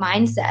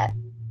mindset?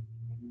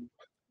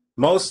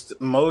 Most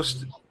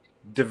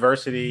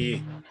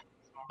diversity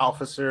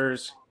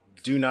officers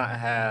do not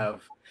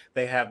have,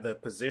 they have the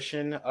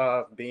position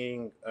of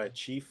being a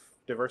chief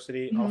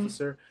diversity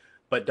officer,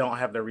 but don't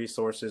have the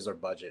resources or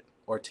budget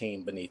or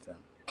team beneath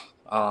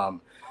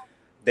them.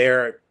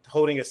 They're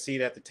holding a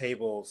seat at the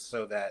table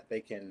so that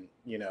they can,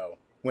 you know,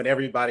 when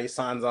everybody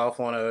signs off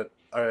on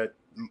a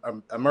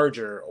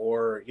merger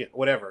or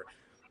whatever,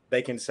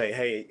 they can say,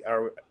 hey,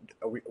 are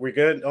we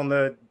good on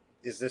the,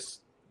 is this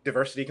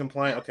diversity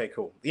compliant? Okay,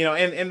 cool. You know,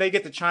 and they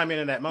get to chime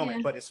in that moment.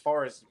 Yeah. But as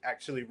far as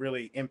actually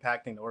really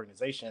impacting the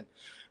organization,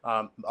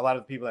 a lot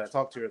of the people that I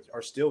talk to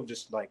are still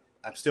just like,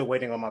 I'm still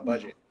waiting on my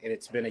budget, and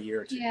it's been a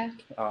year or two. Yeah.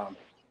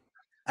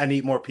 I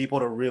need more people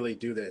to really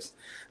do this,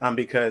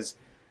 because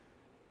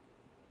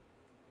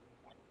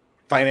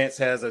finance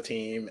has a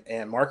team,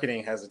 and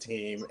marketing has a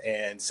team,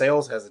 and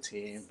sales has a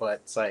team,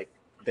 but it's like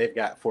they've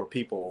got 4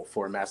 people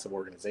for a massive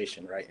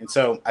organization, right? And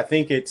so I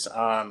think it's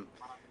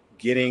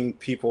getting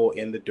people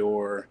in the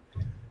door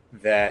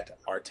that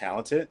are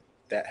talented,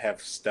 that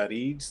have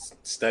studied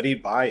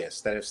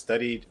bias, that have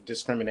studied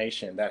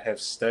discrimination, that have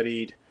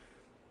studied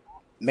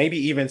maybe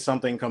even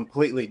something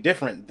completely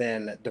different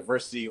than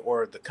diversity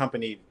or the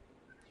company,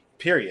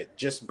 period.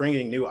 Just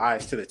bringing new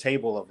eyes to the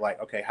table of like,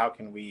 okay, how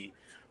can we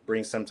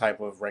bring some type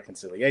of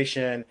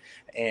reconciliation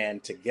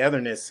and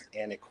togetherness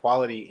and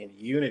equality and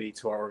unity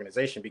to our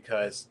organization?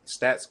 Because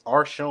stats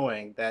are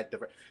showing that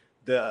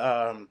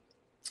the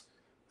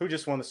who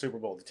just won the Super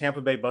Bowl? The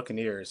Tampa Bay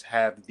Buccaneers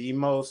have the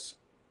most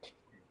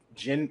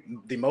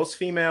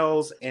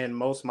females and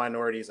most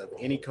minorities of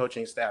any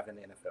coaching staff in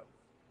the NFL.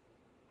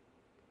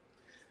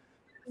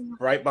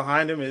 Right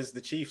behind them is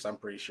the Chiefs, I'm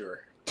pretty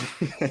sure.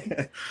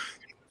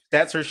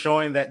 Stats are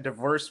showing that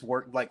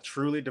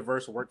truly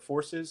diverse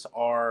workforces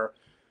are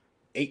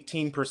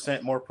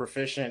 18% more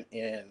proficient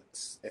in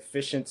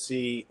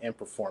efficiency and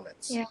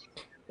performance. Yeah.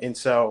 And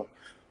so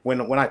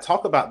when I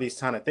talk about these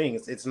kind of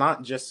things, it's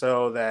not just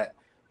so that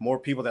more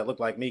people that look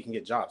like me can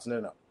get jobs.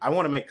 No. I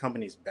want to make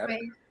companies better,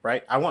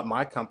 right? I want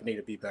my company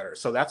to be better.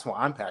 So that's why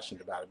I'm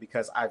passionate about it,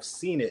 because I've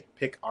seen it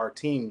pick our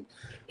team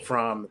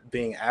from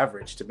being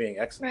average to being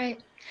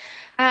excellent.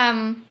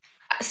 Right.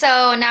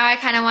 So now I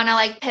kind of want to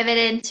like pivot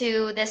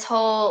into this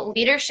whole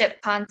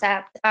leadership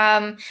concept.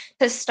 To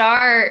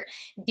start,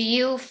 do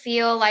you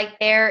feel like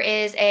there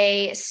is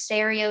a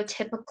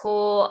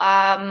stereotypical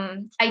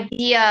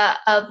idea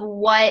of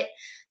what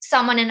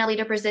someone in a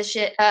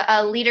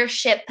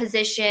leadership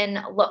position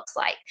looks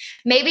like?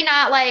 Maybe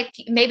not like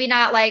you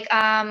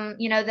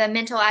know, the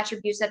mental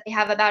attributes that they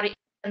have about it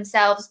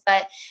themselves,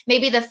 but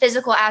maybe the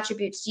physical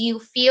attributes. Do you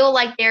feel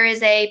like there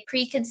is a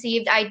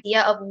preconceived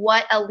idea of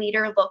what a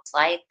leader looks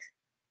like?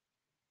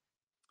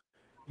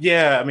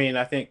 Yeah, I mean,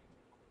 I think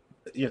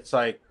it's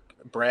like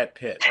Brad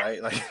Pitt,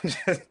 right?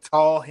 Like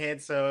tall,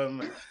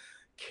 handsome,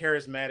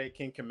 charismatic,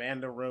 can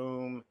command a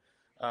room,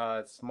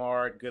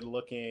 smart, good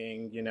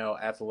looking, you know,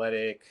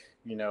 athletic,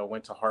 you know,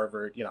 went to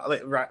Harvard, you know,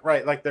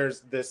 right. Like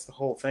there's this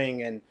whole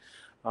thing. And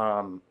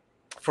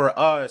for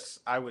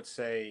us, I would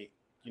say,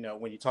 you know,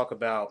 when you talk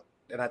about,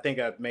 and I think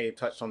I may have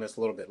touched on this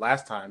a little bit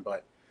last time,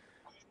 but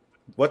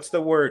what's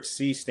the word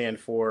C stand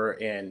for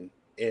in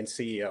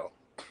CEO?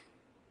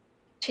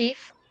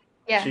 Chief.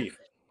 Yeah. Chief.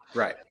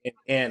 Right.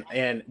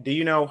 And do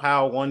you know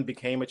how one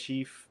became a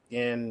chief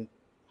in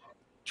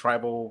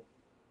tribal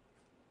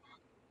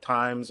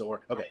times?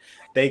 Or okay,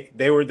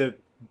 they were the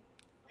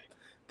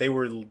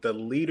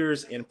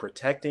leaders in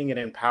protecting and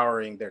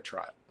empowering their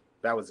tribe.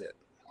 That was it.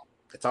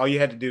 That's all you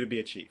had to do to be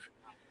a chief.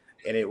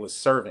 And it was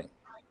serving,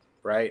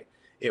 right?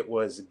 It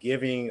was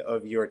giving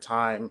of your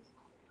time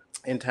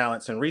and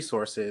talents and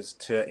resources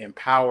to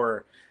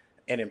empower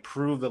and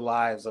improve the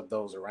lives of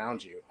those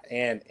around you.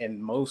 And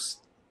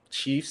most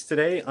chiefs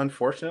today,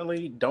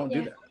 unfortunately, don't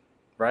do that,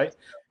 right?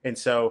 And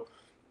so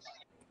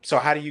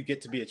how do you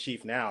get to be a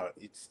chief now?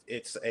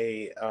 It's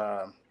a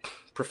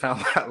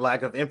profound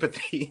lack of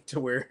empathy to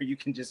where you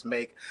can just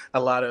make a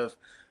lot of,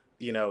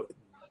 you know,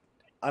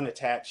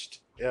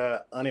 unattached,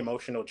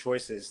 unemotional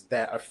choices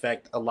that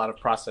affect a lot of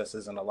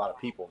processes and a lot of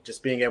people.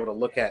 Just being able to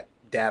look at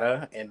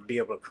data and be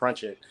able to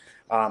crunch it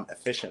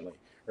efficiently,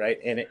 right?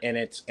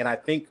 And I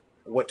think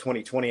what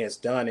 2020 has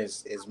done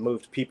is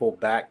moved people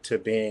back to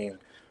being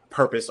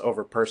purpose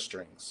over purse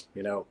strings.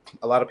 You know,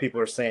 a lot of people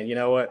are saying, you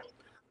know what,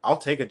 I'll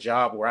take a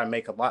job where I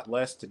make a lot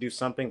less to do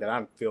something that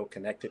I feel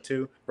connected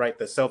to, right?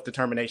 The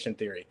self-determination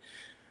theory.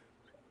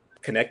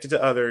 Connected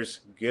to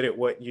others, good at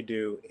what you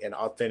do, and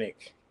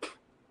authentic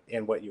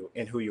in what you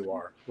in who you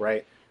are,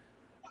 right?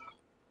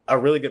 A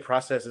really good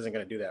process isn't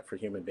going to do that for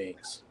human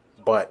beings,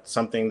 but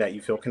something that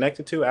you feel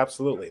connected to,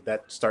 absolutely,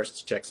 that starts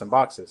to check some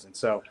boxes. And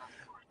so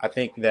I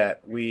think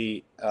that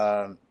we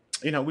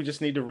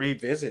just need to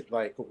revisit,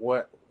 like,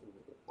 what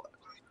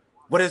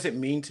does it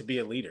mean to be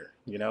a leader?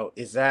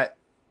 Is that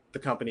the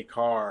company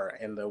car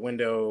and the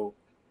window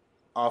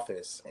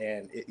office,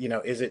 and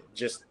is it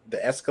just the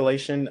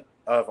escalation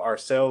of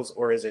ourselves,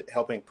 or is it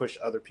helping push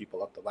other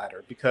people up the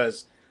ladder?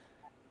 Because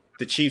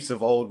the chiefs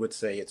of old would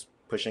say it's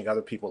pushing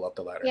other people up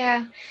the ladder.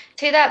 Yeah,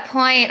 to that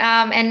point,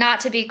 and not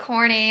to be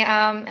corny,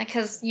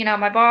 because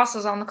my boss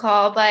was on the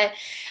call, but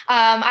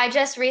I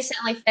just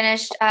recently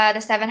finished the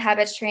 7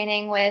 Habits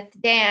training with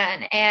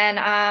Dan,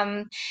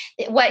 and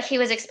what he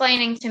was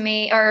explaining to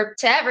me, or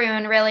to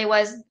everyone really,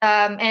 was,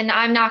 and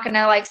I'm not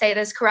gonna like say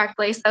this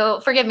correctly, so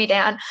forgive me,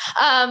 Dan,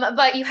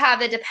 but you have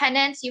the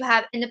dependence, you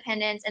have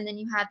independence, and then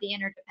you have the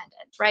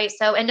interdependence, right?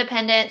 So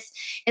independence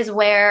is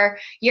where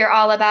you're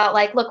all about,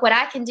 like, look what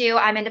I can do,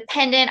 I'm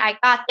independent, I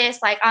got this,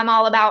 like, I'm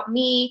all about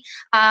me,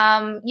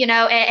 and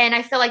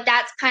I feel like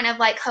that's kind of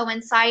like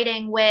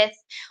coinciding with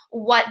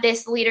what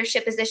this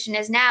leadership position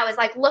is now, is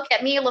like, look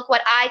at me, look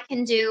what I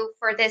can do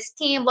for this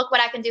team, look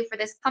what I can do for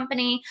this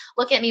company,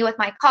 look at me with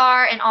my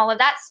car and all of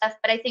that stuff.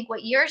 But I think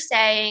what you're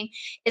saying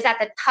is at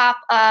the top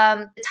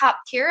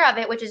tier of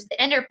it, which is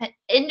the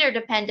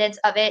interdependence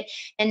of it,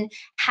 and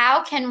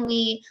how can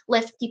we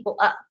lift people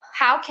up?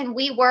 How can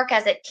we work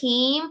as a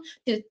team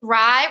to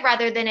thrive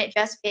rather than it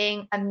just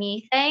being a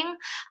me thing?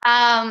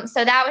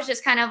 So that was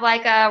just kind of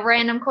like a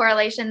random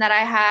correlation that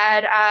I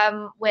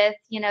had with,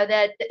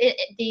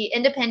 the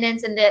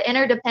independence and the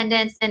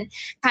interdependence, and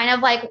kind of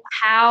like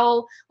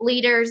how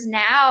leaders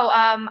now,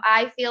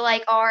 I feel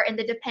like, are in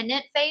the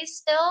dependent phase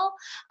still,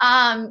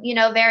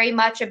 very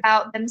much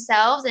about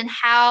themselves, and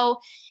how,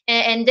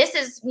 and this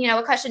is,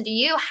 a question to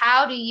you,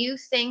 how do you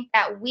think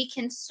that we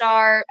can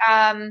start,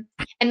 and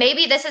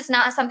maybe this is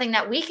not something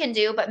that we can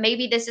do, but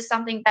maybe this is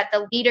something that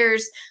the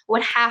leaders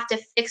would have to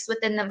fix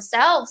within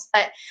themselves,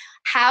 but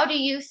how do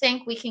you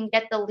think we can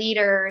get the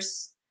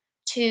leaders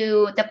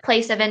to the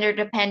place of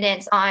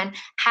interdependence on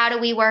how do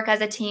we work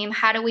as a team?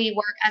 How do we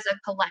work as a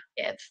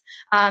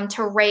collective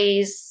to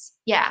raise,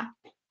 yeah.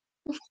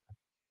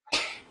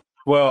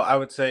 Well, I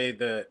would say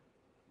the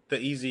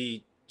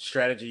easy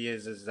strategy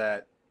is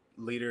that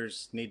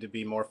leaders need to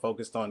be more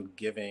focused on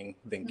giving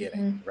than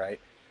getting, Mm-hmm. right?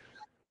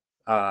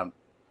 Um,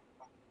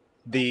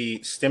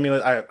 the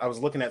stimulus, I was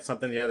looking at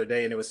something the other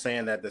day, and it was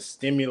saying that the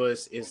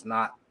stimulus is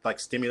not, like,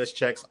 stimulus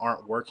checks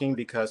aren't working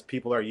because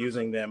people are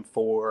using them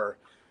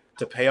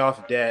to pay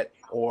off debt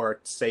or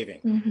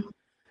saving. Mm-hmm.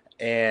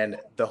 And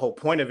the whole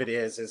point of it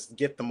is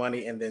get the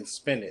money and then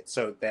spend it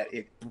so that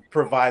it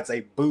provides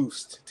a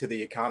boost to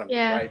the economy,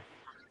 Yeah. right?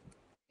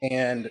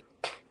 And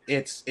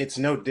it's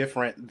no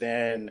different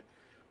than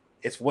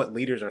it's what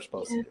leaders are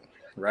supposed to do,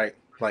 right?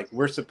 Like,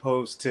 we're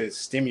supposed to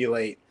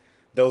stimulate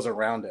those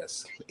around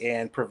us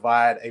and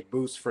provide a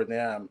boost for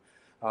them.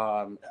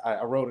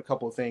 I wrote a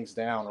couple of things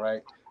down,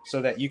 right?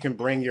 So that you can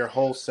bring your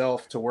whole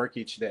self to work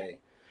each day,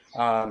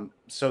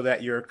 so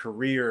that your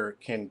career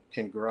can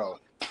grow,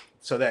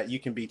 so that you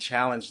can be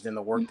challenged in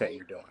the work that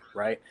you're doing,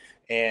 right?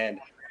 And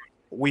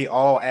we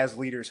all, as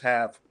leaders,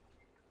 have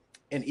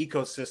an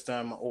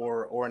ecosystem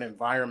or an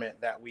environment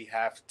that we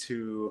have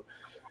to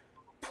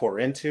pour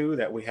into,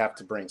 that we have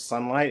to bring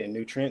sunlight and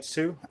nutrients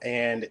to.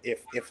 And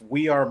if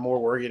we are more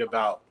worried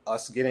about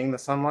us getting the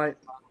sunlight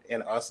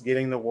and us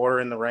getting the water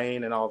and the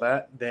rain and all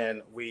that,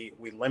 then we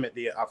limit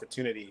the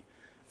opportunity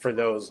for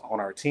those on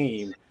our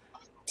team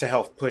to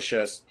help push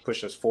us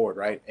forward,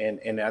 right?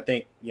 And I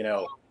think,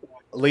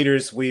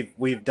 leaders,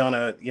 we've done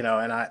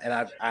and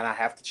I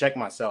have to check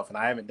myself, and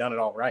I haven't done it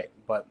all right,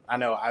 but I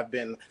know I've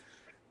been,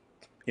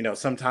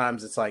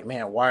 sometimes it's like,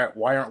 man, why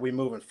aren't we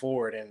moving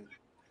forward? And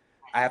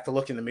I have to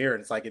look in the mirror,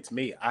 and it's like, it's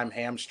me. I'm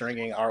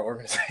hamstringing our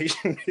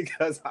organization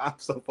because I'm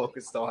so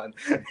focused on,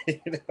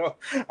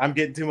 I'm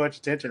getting too much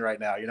attention right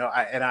now,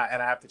 I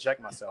have to check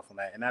myself on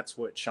that. And that's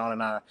what Sean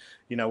and I,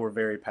 we're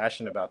very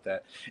passionate about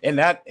that. And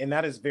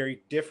that is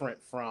very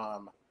different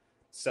from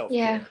self-care.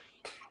 Yeah.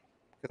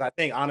 Because I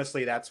think,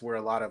 honestly, that's where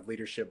a lot of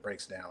leadership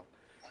breaks down.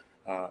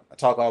 I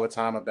talk all the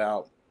time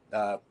about,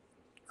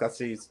 let's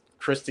see,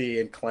 Christy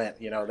and Clint,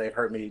 they've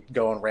heard me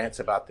go on rants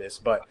about this,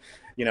 but,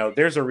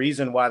 there's a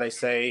reason why they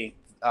say,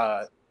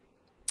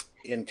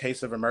 in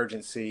case of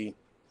emergency,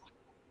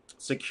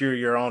 secure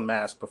your own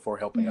mask before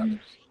helping Mm-hmm.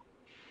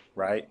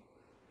 others,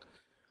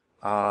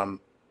 right?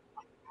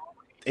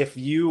 If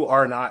you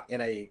are not in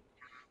a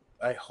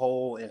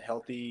whole and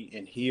healthy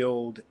and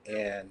healed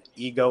and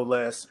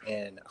egoless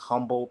and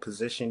humble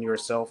position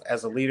yourself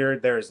as a leader,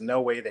 there is no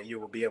way that you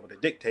will be able to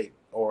dictate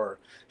or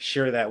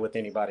share that with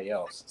anybody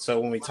else. So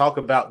when we talk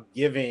about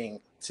giving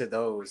to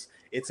those,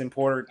 it's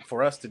important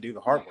for us to do the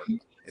hard work.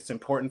 It's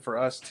important for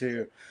us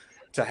to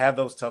to have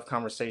those tough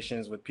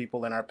conversations with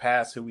people in our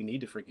past who we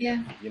need to forgive.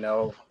 Yeah. You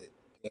know,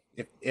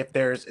 if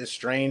there's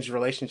estranged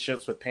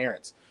relationships with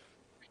parents,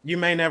 you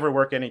may never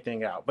work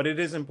anything out, but it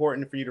is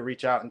important for you to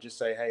reach out and just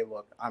say, hey,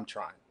 look, I'm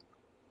trying,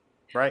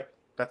 right?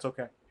 That's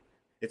okay.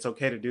 It's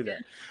okay to do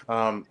that.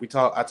 I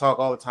talk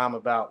all the time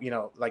about,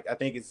 like, I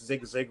think it's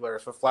Zig Ziglar.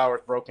 If a flower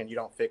is broken, you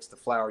don't fix the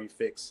flower, you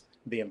fix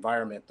the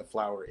environment the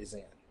flower is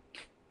in,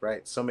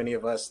 right? So many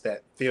of us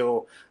that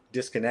feel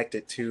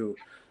disconnected to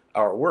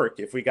our work,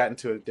 if we got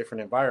into a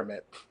different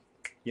environment,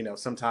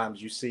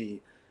 sometimes you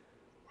see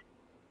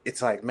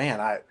it's like,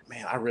 I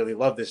really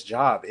love this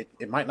job.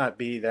 It might not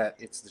be that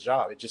it's the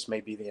job. It just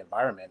may be the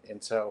environment.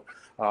 And so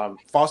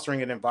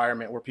fostering an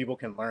environment where people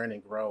can learn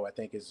and grow, I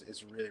think is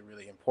really,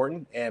 really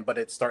important. But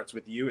it starts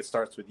with you. It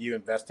starts with you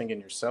investing in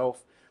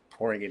yourself,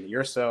 pouring into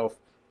yourself,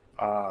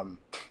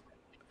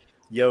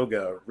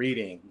 yoga,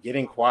 reading,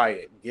 getting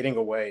quiet, getting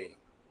away,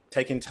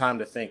 taking time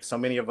to think. So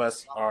many of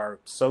us are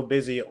so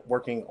busy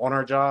working on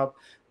our job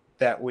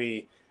that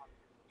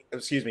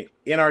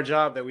in our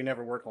job that we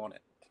never work on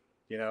it.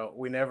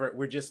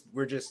 We're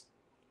just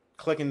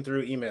clicking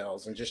through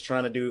emails and just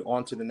trying to do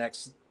on to the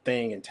next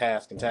thing and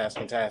task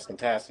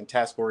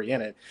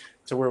oriented,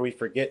 to where we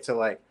forget to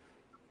like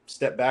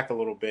step back a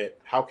little bit.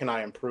 How can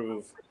I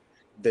improve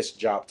this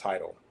job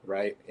title?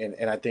 Right.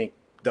 And I think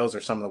those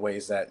are some of the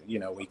ways that,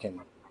 we can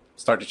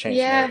start to change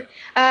the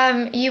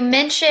narrative. You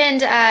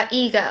mentioned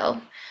ego.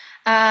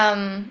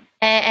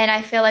 And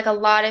I feel like a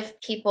lot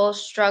of people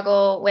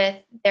struggle with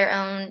their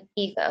own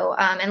ego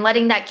and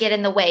letting that get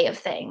in the way of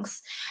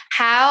things.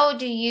 How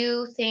do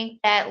you think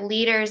that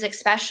leaders,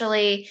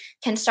 especially,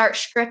 can start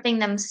stripping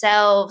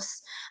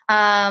themselves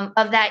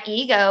of that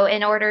ego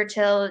in order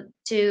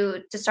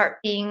to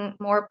start being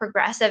more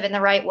progressive in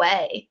the right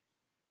way?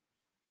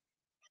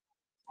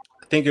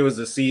 I think it was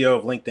the CEO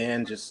of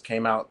LinkedIn just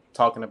came out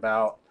talking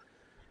about,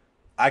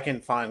 I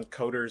can find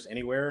coders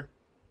anywhere,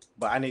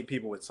 but I need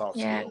people with soft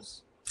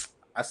skills.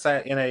 I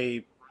sat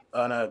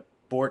on a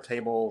board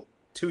table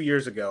 2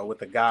 years ago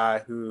with a guy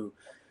who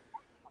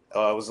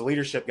was a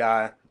leadership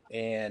guy,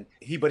 and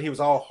he was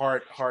all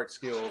hard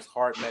skills,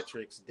 hard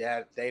metrics,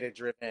 data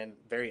driven,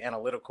 very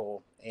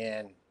analytical,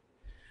 and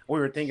we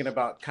were thinking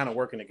about kind of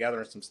working together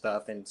on some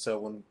stuff. And so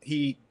when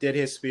he did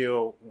his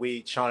spiel,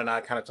 Sean and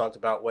I kind of talked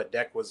about what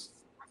Deck was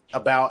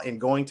about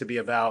and going to be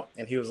about,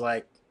 and he was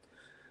like,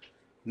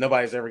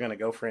 nobody's ever going to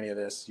go for any of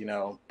this.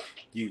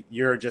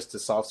 You're just the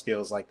soft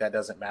skills. Like, that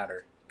doesn't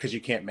matter because you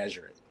can't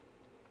measure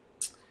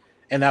it.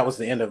 And that was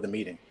the end of the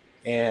meeting.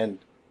 And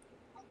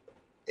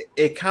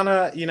it kind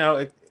of,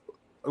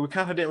 we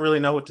kind of didn't really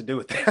know what to do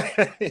with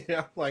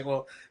that. Like,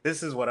 well,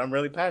 this is what I'm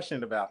really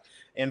passionate about.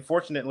 And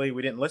fortunately,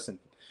 we didn't listen,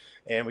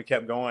 and we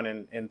kept going,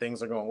 and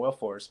things are going well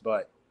for us.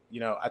 But,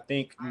 I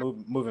think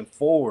moving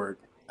forward,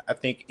 I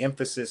think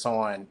emphasis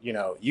on,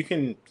 you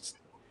can,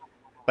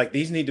 like,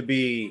 these need to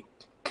be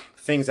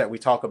things that we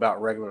talk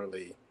about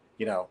regularly,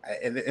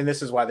 and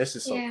this is why this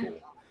is so cool.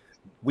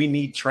 We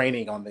need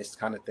training on this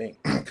kind of thing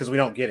because we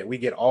don't get it. We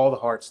get all the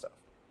hard stuff,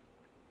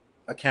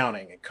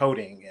 accounting and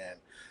coding, and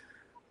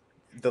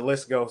the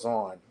list goes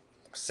on,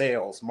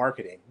 sales,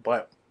 marketing.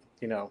 But,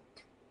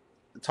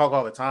 talk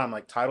all the time,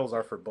 like, titles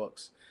are for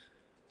books.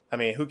 I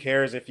mean, who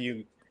cares if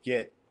you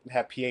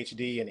have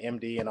PhD and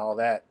MD and all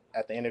that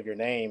at the end of your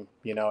name,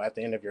 at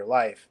the end of your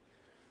life,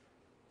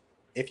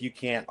 if you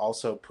can't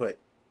also put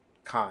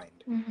kind,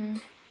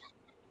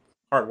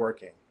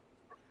 hardworking,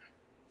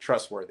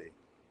 trustworthy,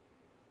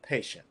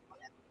 patient.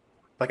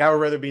 Like, I would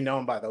rather be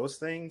known by those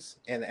things.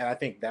 And I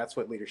think that's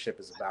what leadership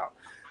is about.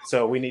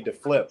 So we need to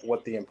flip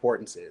what the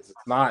importance is.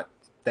 It's not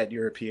that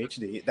you're a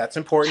PhD. That's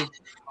important.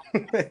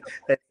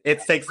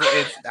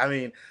 I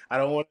mean, I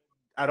don't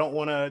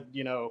want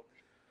to,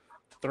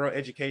 throw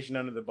education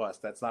under the bus.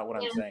 That's not what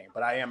I'm saying.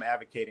 But I am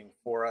advocating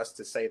for us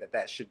to say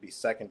that should be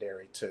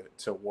secondary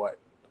to what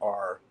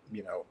our,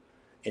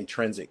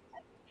 intrinsic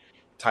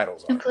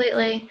titles are.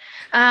 Completely.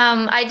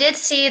 I did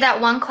see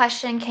that one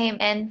question came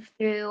in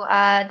through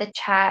the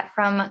chat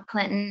from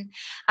Clinton.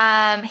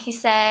 He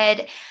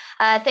said,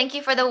 thank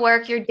you for the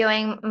work you're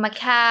doing,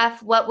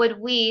 Metcalf. What would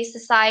we,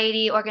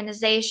 society,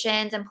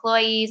 organizations,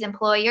 employees,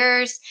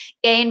 employers,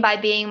 gain by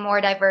being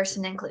more diverse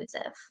and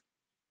inclusive?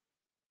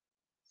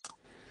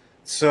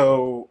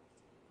 So,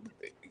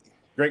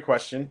 great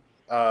question.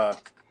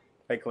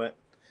 Hey, Clint.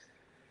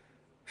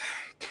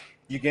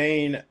 You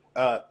gain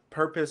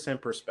purpose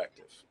and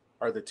perspective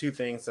are the two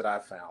things that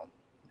I've found.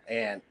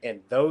 And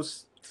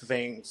those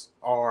things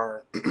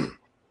are,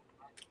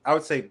 I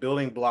would say,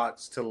 building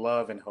blocks to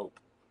love and hope,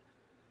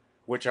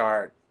 which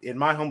are, in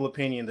my humble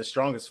opinion, the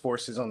strongest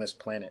forces on this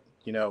planet.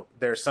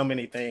 There are so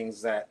many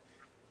things that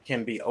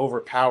can be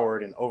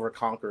overpowered and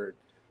overconquered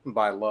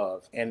by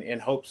love,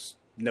 and hope's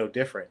no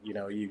different.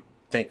 You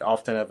think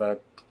often of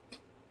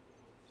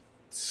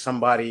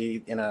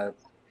somebody in a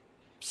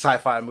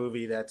sci-fi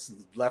movie that's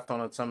left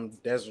on some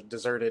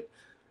deserted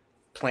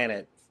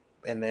planet,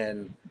 and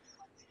then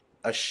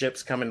a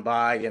ship's coming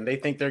by and they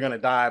think they're going to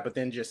die, but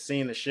then just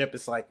seeing the ship,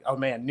 it's like, oh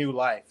man, new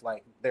life.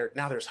 Like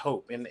now there's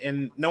hope,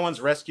 and no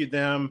one's rescued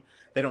them.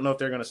 They don't know if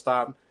they're going to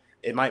stop.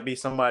 It might be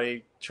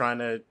somebody trying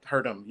to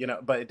hurt them,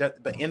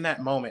 but in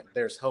that moment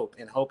there's hope,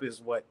 and hope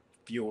is what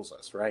fuels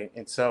us. Right.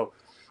 And so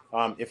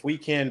if we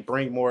can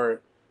bring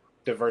more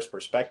diverse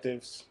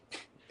perspectives,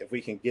 if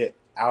we can get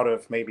out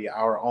of maybe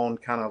our own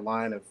kind of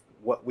line of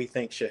what we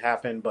think should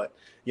happen. But,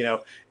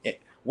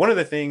 one of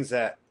the things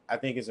that I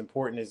think is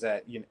important is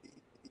that,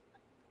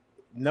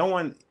 no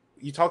one,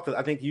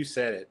 I think you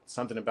said it,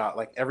 something about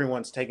like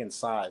everyone's taking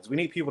sides. We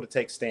need people to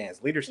take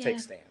stands. Leaders take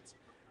stands.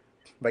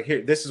 Like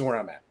here, this is where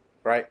I'm at,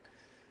 right?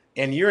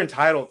 And you're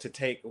entitled to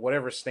take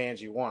whatever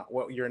stands you want.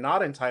 What you're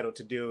not entitled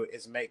to do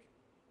is make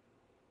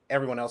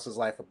everyone else's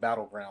life a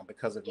battleground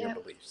because of your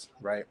beliefs,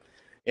 right?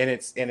 And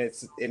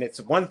it's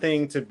one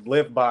thing to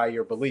live by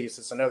your beliefs.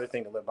 It's another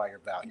thing to live by your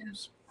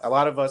values. A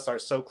lot of us are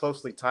so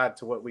closely tied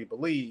to what we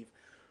believe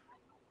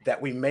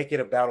that we make it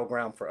a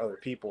battleground for other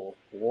people.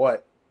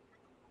 What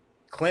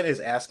Clint is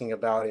asking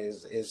about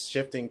is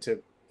shifting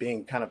to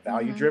being kind of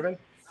value driven,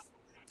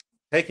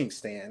 taking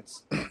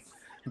stands,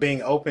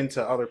 being open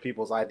to other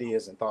people's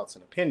ideas and thoughts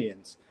and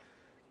opinions,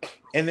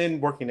 and then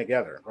working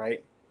together,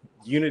 right?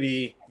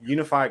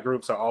 Unified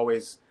groups are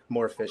always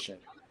more efficient.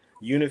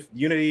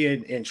 Unity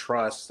and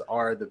trust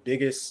are the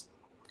biggest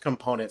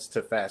components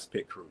to fast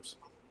pit crews.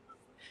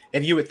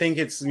 And you would think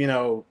it's,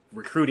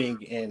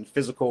 recruiting and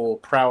physical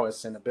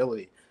prowess and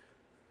ability.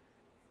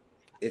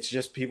 It's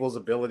just people's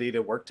ability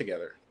to work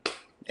together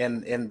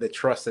and the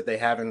trust that they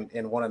have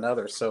in one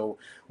another. So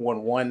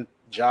when one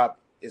job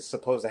is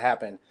supposed to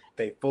happen,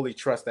 they fully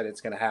trust that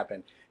it's going to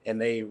happen, and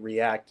they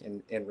react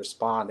and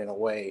respond in a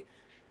way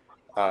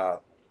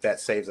that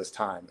saves us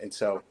time. And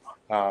so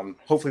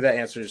hopefully that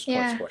answers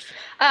Clint's question.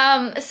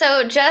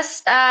 So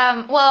just,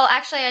 well,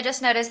 actually, I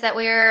just noticed that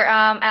we're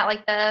at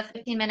like the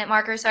 15-minute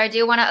marker. So I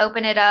do want to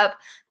open it up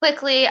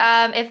quickly.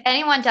 If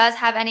anyone does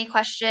have any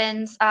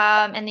questions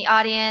in the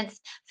audience,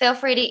 feel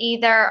free to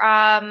either,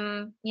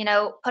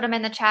 put them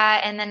in the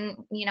chat, and then,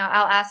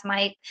 I'll ask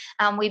Mike.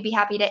 We'd be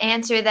happy to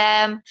answer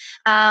them.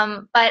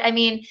 But I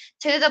mean,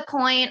 to the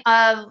point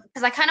of,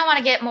 because I kind of want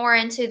to get more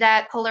into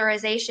that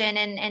polarization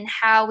and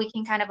how we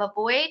can kind of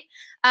avoid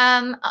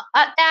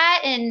that,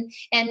 and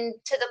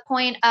to the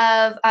point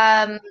of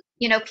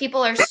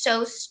people are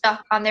so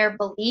stuck on their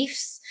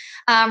beliefs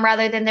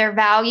rather than their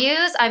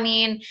values. I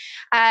mean,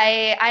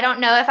 I don't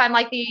know if I'm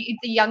like the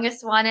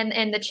youngest one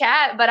in the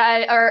chat, but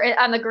or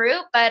on the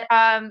group, but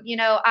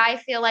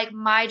I feel like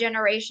my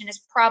generation is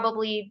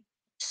probably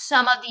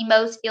some of the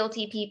most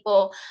guilty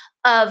people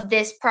of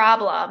this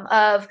problem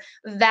of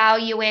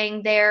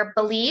valuing their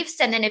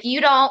beliefs. And then if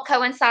you don't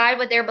coincide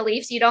with their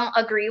beliefs, you don't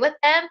agree with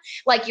them,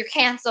 like you're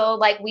canceled,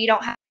 like we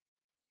don't have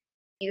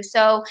you.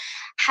 So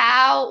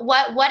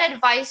what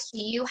advice do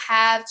you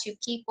have to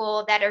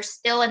people that are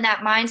still in that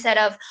mindset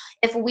of,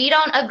 if we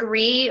don't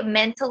agree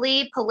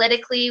mentally,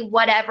 politically,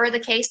 whatever the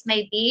case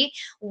may be,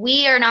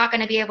 we are not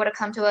going to be able to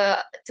come to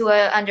a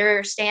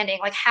understanding?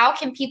 Like, how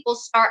can people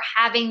start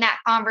having that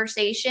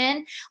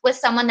conversation with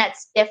someone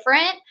that's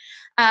different,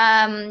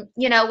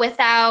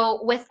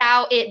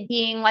 without it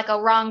being like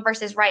a wrong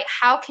versus right?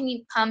 How can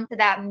you come to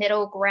that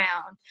middle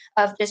ground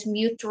of just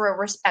mutual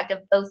respect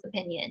of both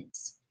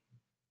opinions?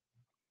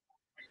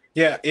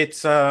 Yeah,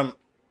 it's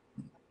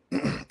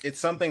it's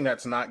something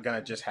that's not going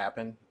to just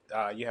happen.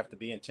 You have to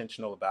be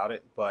intentional about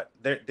it, but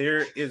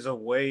there is a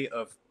way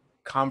of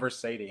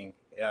conversating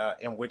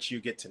in which you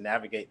get to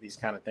navigate these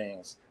kind of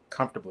things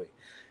comfortably.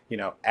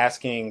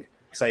 Asking,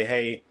 say,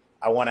 hey,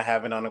 I want to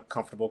have an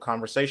uncomfortable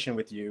conversation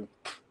with you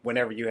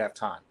whenever you have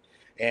time.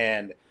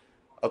 And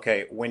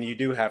okay, when you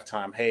do have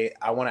time, hey,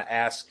 I want to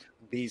ask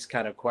these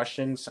kind of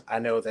questions. I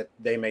know that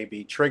they may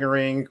be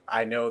triggering.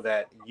 I know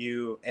that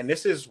and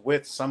this is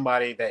with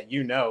somebody that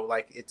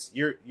like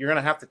you're going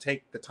to have to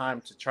take the time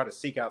to try to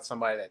seek out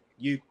somebody that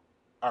you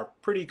are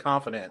pretty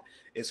confident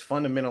is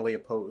fundamentally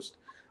opposed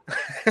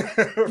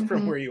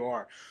from where you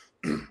are.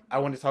 I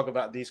want to talk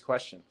about these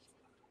questions.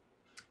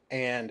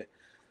 And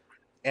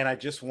I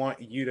just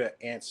want you to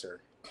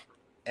answer,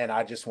 and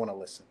I just want to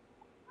listen.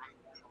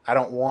 I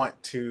don't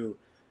want to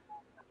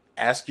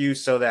ask you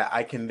so that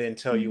I can then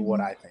tell you what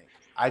I think.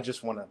 I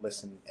just want to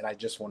listen, and I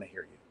just want to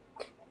hear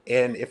you.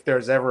 And if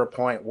there's ever a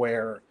point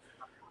where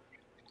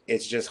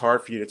it's just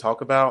hard for you to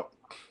talk about,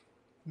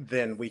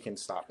 then we can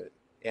stop it,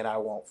 and I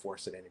won't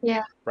force it anymore.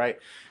 Yeah. Right.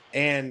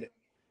 And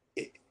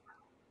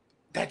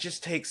that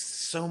just takes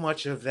so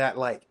much of that,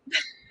 like,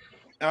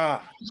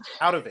 out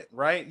of it.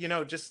 Right.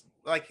 Just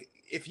like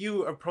if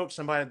you approach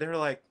somebody, they're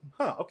like,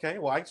 okay,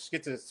 well, I just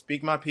get to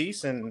speak my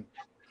piece and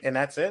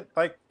that's it.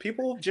 Like,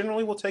 people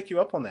generally will take you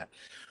up on that.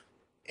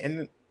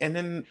 And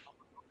then,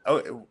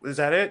 oh, is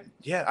that it?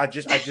 Yeah. I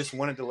just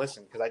wanted to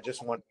listen because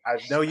I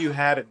know you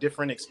had a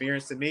different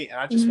experience than me, and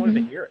I just wanted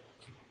to hear it.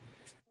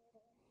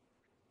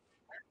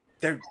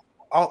 They're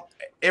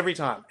every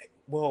time.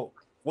 Well,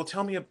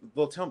 tell me,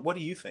 what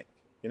do you think?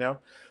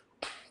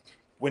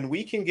 When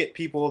we can get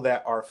people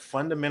that are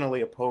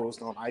fundamentally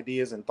opposed on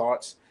ideas and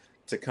thoughts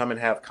to come and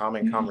have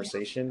common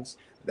conversations,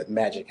 that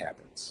magic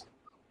happens.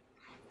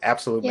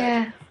 Absolute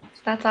magic. Yeah,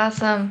 that's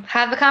awesome.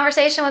 Have a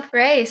conversation with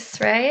grace,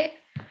 right?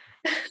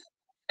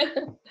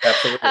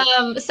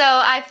 Absolutely. So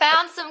I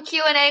found some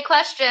Q&A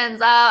questions.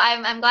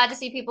 I'm glad to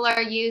see people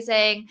are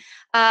using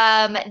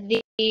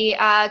the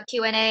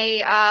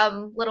Q&A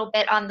little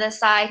bit on this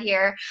side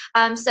here.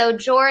 So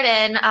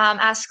Jordan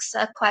asks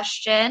a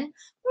question.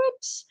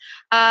 Oops.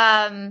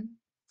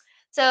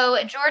 So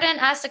Jordan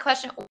asked a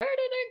question. Where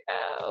did it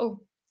go?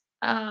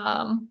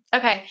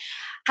 Okay.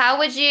 How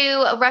would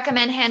you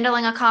recommend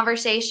handling a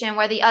conversation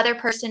where the other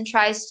person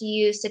tries to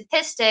use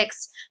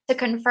statistics to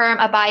confirm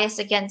a bias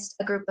against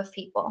a group of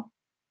people?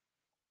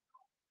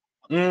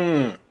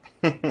 Mm.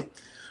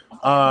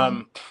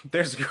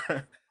 There's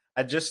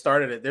I just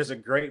started it. There's a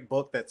great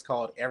book that's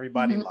called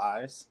Everybody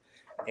Lies,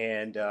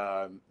 and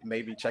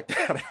maybe check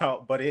that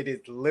out. But it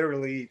is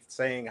literally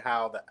saying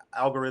how the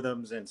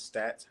algorithms and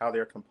stats, how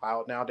they're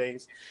compiled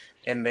nowadays,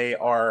 and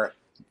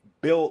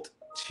built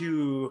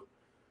to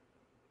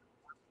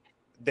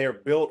they're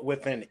built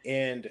with an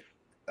end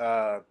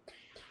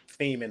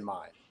theme in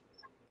mind,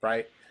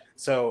 right?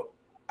 So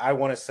I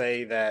want to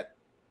say that,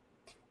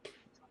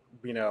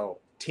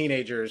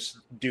 teenagers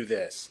do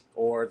this,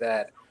 or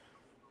that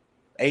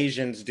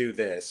Asians do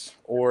this,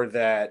 or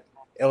that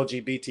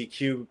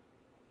LGBTQ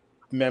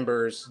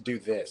members do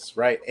this,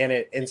 right?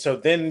 And so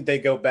then they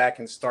go back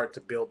and start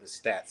to build the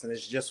stats, and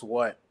it's just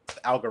what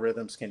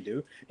algorithms can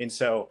do. And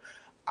so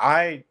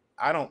I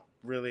don't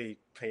really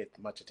pay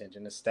much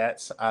attention to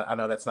stats. I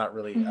know that's not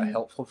really a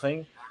helpful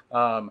thing.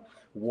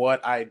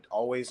 What I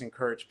always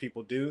encourage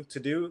people to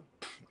do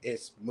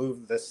is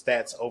move the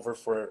stats over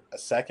for a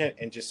second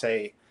and just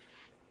say,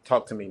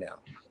 talk to me now.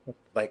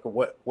 Like,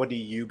 what do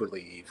you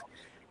believe?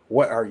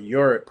 What are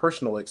your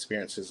personal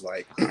experiences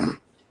like?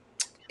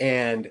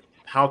 And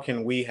how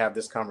can we have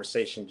this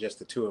conversation, just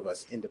the two of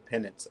us,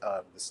 independent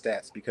of the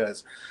stats?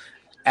 Because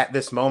at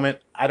this moment,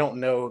 I don't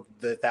know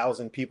the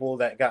 1,000 people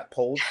that got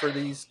polled for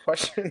these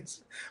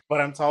questions, but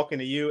I'm talking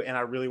to you, and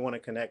I really want to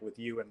connect with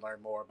you and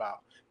learn more about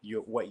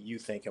you, what you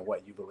think and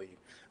what you believe,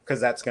 because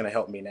that's going to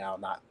help me now,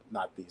 not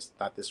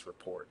this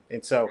report.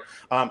 And so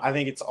I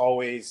think it's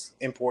always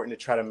important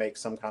to try to make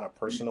some kind of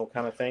personal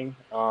kind of thing.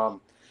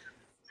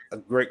 A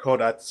great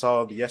quote I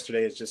saw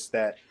yesterday is just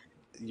that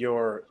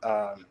your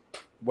I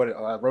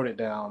wrote it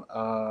down.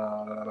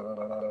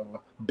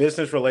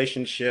 Business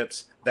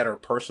relationships that are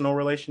personal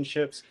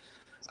relationships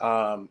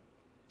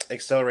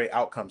accelerate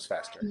outcomes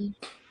faster.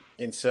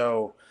 And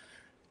so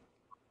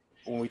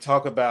when we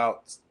talk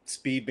about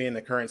speed being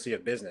the currency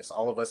of business,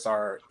 all of us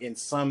are in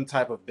some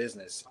type of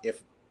business.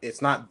 If it's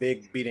not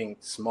big beating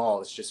small,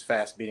 it's just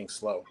fast beating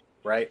slow,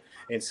 right?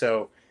 And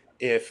so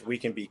if we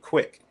can be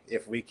quick,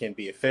 if we can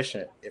be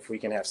efficient, if we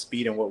can have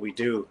speed in what we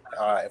do,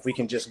 if we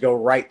can just go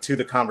right to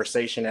the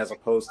conversation as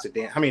opposed to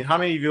dance. I mean, how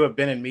many of you have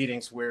been in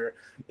meetings where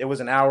it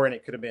was an hour and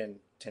it could have been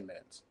 10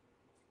 minutes?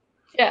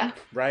 Yeah.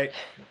 Right?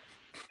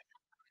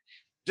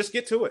 Just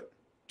get to it.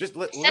 Let's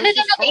Send it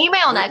just in an talk.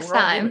 email next We're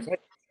all time. humans.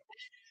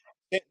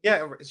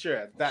 Yeah,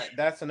 sure.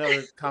 That's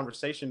another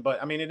conversation.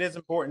 But I mean, it is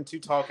important to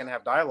talk and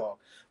have dialogue.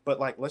 But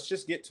like, let's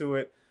just get to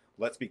it.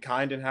 Let's be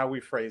kind in how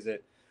we phrase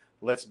it.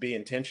 Let's be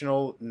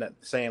intentional,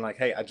 saying like,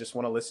 "Hey, I just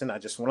want to listen. I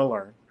just want to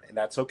learn," and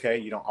that's okay.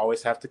 You don't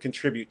always have to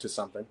contribute to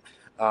something.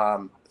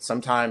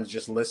 Sometimes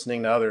just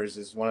listening to others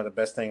is one of the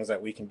best things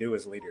that we can do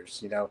as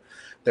leaders.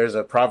 There's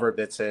a proverb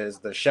that says,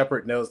 "The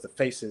shepherd knows the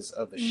faces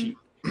of the sheep,"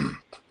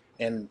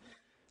 and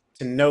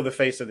to know the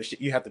face of the sheep,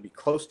 you have to be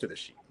close to the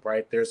sheep,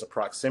 right? There's a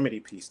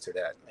proximity piece to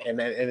that. And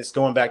it's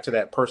going back to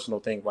that personal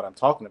thing, what I'm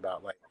talking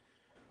about. Like,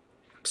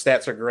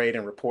 stats are great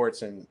and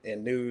reports and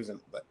news.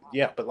 But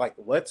like,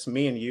 let's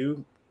me and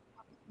you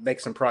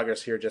make some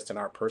progress here just in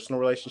our personal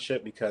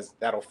relationship, because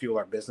that'll fuel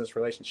our business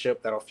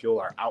relationship. That'll fuel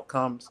our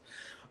outcomes.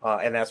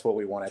 And that's what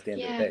we want at the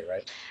end of the day,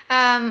 right?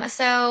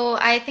 So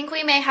I think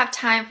we may have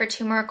time for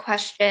 2 more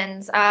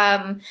questions.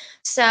 Mike,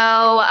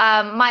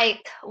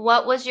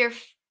 what was your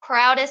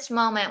proudest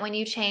moment when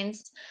you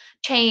changed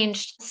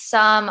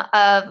some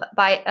of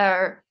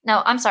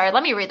no, I'm sorry,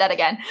 let me read that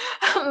again.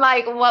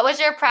 Mike, what was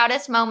your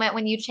proudest moment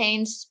when you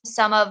changed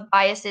some of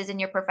biases in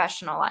your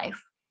professional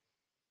life?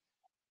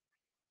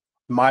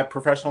 My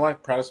professional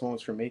life, proudest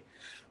moments for me.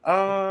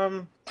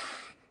 That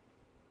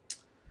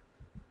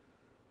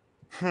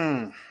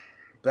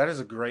is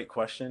a great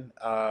question.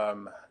 I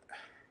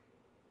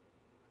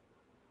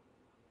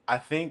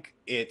think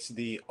it's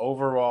the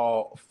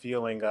overall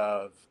feeling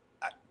of,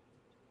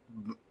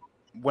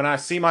 when I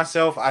see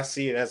myself, I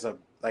see it as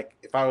like,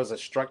 if I was a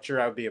structure,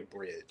 I would be a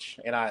bridge.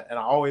 And I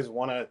always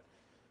want to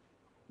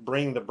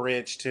bring the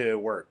bridge to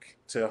work,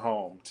 to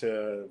home,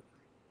 to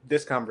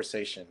this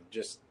conversation,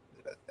 just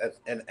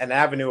an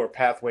avenue or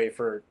pathway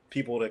for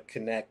people to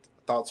connect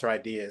thoughts or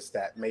ideas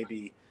that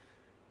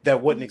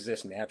wouldn't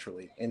exist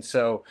naturally. And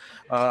so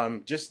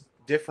just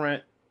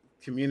different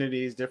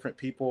communities, different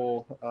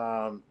people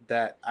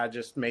that I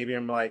just maybe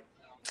I'm like,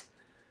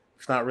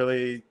 it's not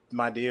really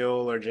my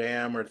deal or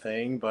jam or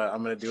thing, but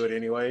I'm going to do it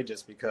anyway,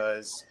 just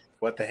because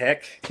what the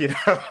heck, you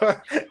know?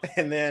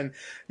 And then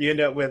you end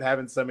up with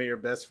having some of your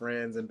best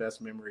friends and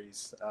best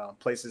memories,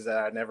 places that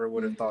I never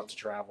would have thought to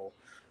travel.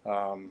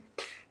 Um,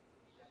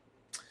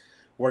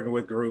 Working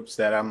with groups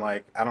that I'm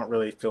like, I don't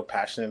really feel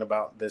passionate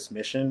about this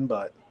mission,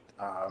 but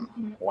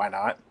why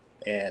not?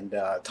 And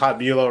Todd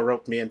Bulow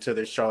roped me into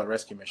this Charlotte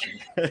Rescue Mission.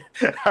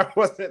 I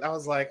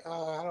was like,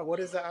 oh, what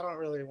is that? I don't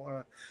really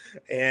want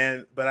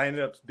to. But I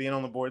ended up being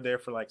on the board there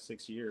for like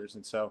 6 years.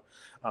 And so,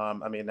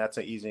 I mean, that's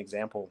an easy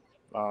example.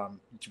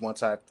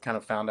 Once I kind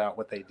of found out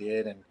what they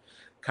did and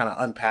kind of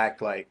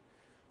unpacked like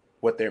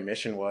what their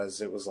mission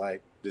was, it was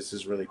like, this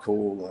is really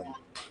cool. And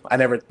I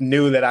never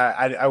knew that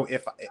I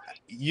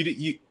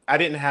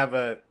didn't have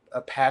a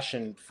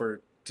passion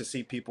to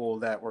see people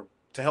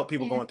to help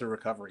people going through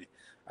recovery.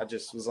 I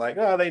just was like,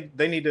 oh,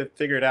 they need to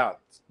figure it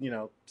out,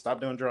 stop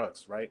doing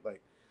drugs, right?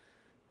 Like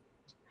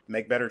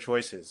make better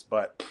choices.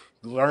 But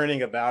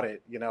learning about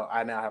it,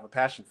 I now have a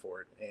passion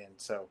for it. And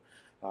so,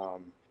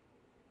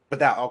 but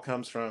that all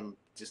comes from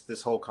just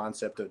this whole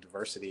concept of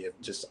diversity, of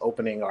just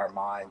opening our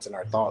minds and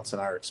our thoughts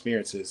and our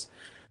experiences.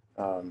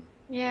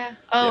 Yeah.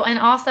 Oh, and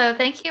also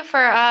thank you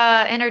for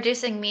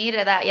introducing me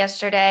to that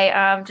yesterday.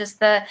 Just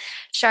the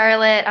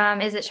Charlotte,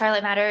 is it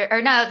Charlotte Matter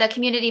or no, the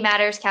Community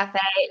Matters Cafe.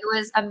 It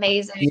was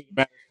amazing.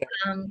 Yeah.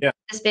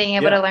 Just being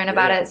able to learn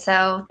about it.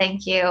 So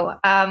thank you.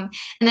 And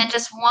then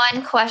just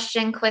one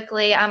question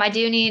quickly. I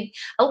do need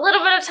a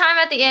little bit of time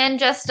at the end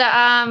just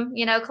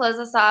to, close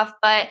us off.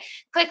 But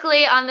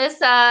quickly on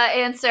this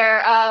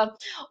answer,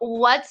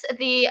 what's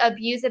the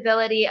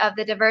abusability of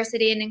the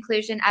diversity and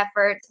inclusion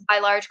efforts by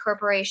large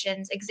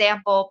corporations?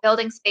 Example,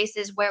 building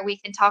spaces where we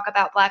can talk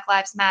about Black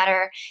Lives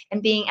Matter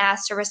and being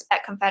asked to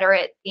respect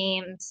Confederate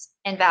themes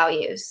and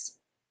values.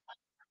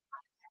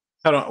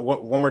 Hold on,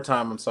 one more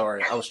time. I'm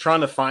sorry. I was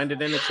trying to find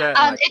it in the chat and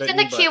I It's in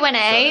couldn't. the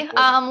Q&A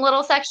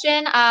little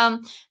section.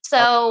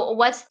 So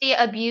what's the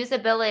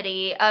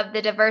abusability of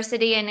the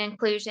diversity and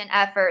inclusion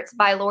efforts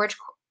by large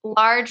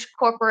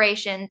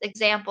corporations?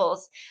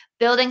 Examples,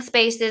 building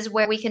spaces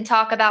where we can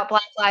talk about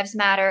Black Lives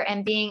Matter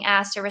and being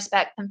asked to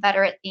respect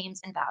Confederate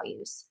themes and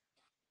values.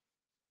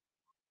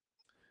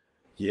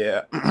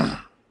 Yeah.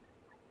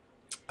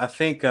 I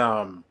think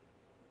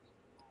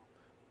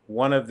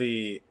one of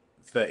the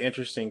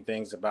interesting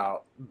things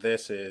about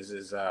this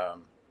is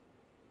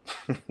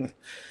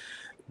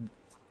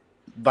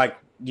like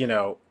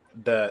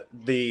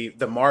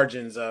the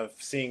margins of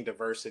seeing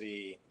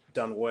diversity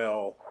done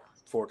well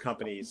for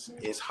companies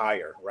is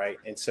higher, right?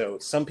 And so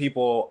some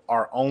people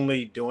are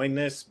only doing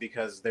this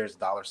because there's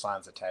dollar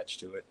signs attached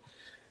to it,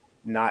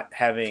 not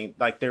having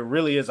like there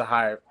really is a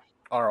high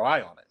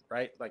ROI on it,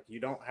 right? Like you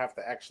don't have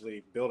to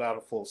actually build out a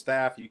full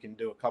staff. You can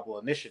do a couple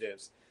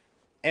initiatives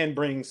and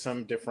bring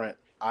some different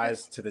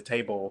eyes to the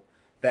table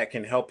that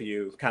can help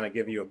you kind of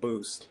give you a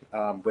boost,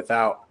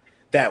 without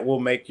that will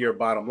make your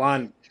bottom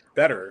line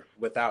better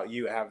without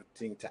you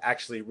having to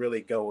actually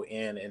really go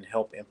in and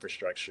help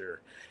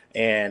infrastructure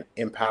and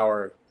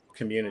empower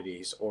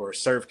communities or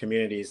serve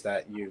communities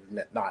that you've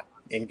not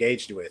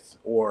engaged with,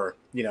 or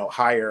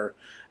hire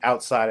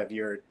outside of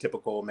your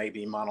typical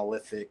maybe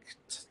monolithic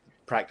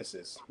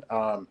practices.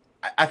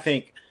 I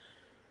think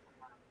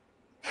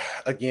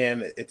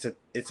again, it's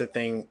a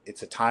thing,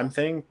 it's a time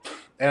thing,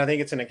 and I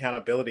think it's an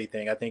accountability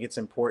thing. I think it's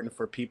important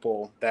for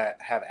people that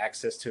have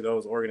access to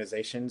those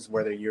organizations,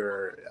 whether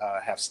you're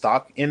have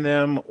stock in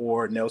them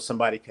or know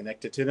somebody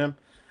connected to them,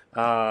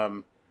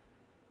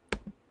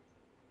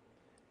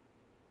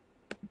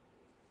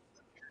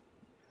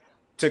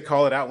 to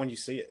call it out when you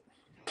see it.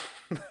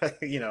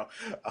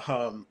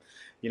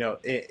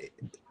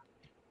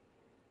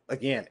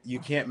 Again, you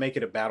can't make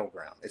it a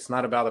battleground. It's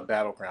not about a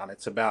battleground.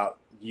 It's about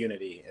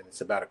unity and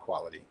it's about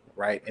equality,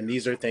 right? And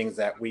these are things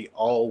that we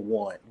all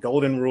want.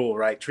 Golden rule,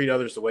 right? Treat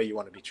others the way you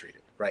want to be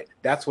treated, right?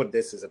 That's what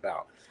this is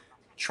about.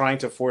 Trying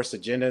to force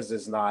agendas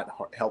is not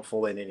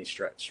helpful in any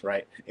stretch,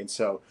 right? And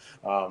so,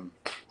 I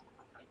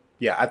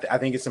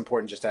think it's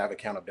important just to have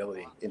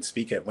accountability and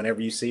speak it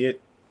whenever you see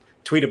it.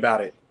 Tweet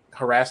about it,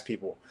 harass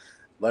people,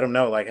 let them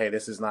know, like, hey,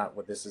 this is not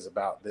what this is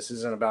about. This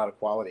isn't about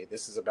equality.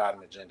 This is about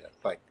an agenda.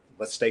 Like,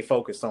 let's stay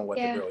focused on what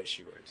the real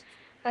issue is.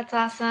 That's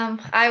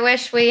awesome. I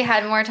wish we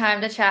had more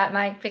time to chat,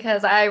 Mike,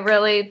 because I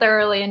really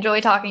thoroughly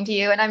enjoy talking to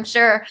you. And I'm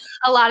sure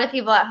a lot of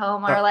people at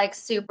home are like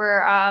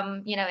super,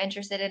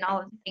 interested in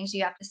all of the things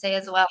you have to say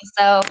as well.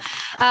 So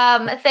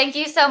thank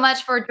you so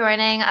much for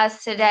joining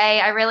us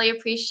today. I really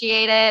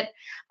appreciate it.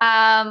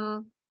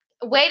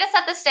 Way to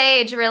set the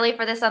stage really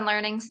for this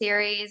Unlearning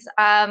series.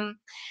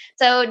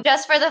 So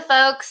just for the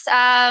folks,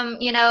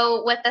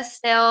 with us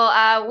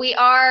still, we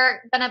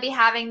are going to be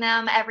having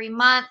them every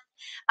month.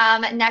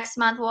 Next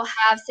month, we'll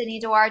have Sydney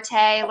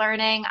Duarte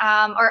learning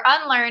or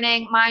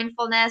unlearning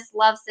mindfulness.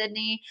 Love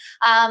Sydney.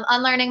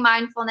 Unlearning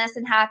mindfulness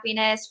and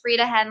happiness.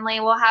 Frida Henley,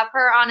 we'll have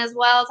her on as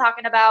well,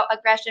 talking about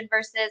aggression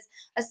versus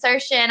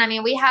assertion. I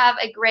mean, we have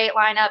a great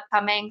lineup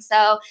coming.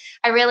 So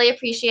I really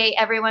appreciate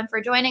everyone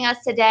for joining us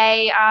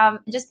today,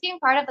 just being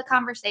part of the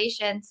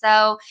conversation.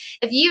 So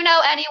if you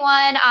know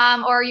anyone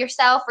or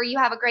yourself, or you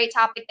have a great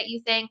topic that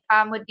you think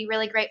would be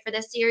really great for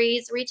this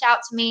series, reach out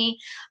to me,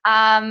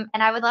 and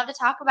I would love to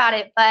talk about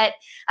it. But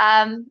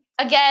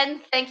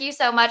again, thank you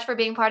so much for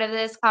being part of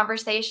this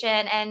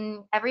conversation, and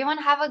everyone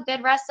have a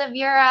good rest of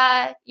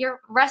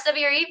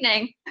your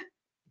evening.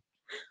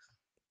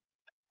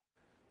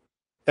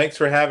 Thanks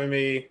for having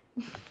me.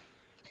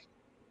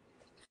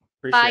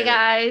 Appreciate Bye, it.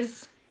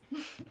 guys.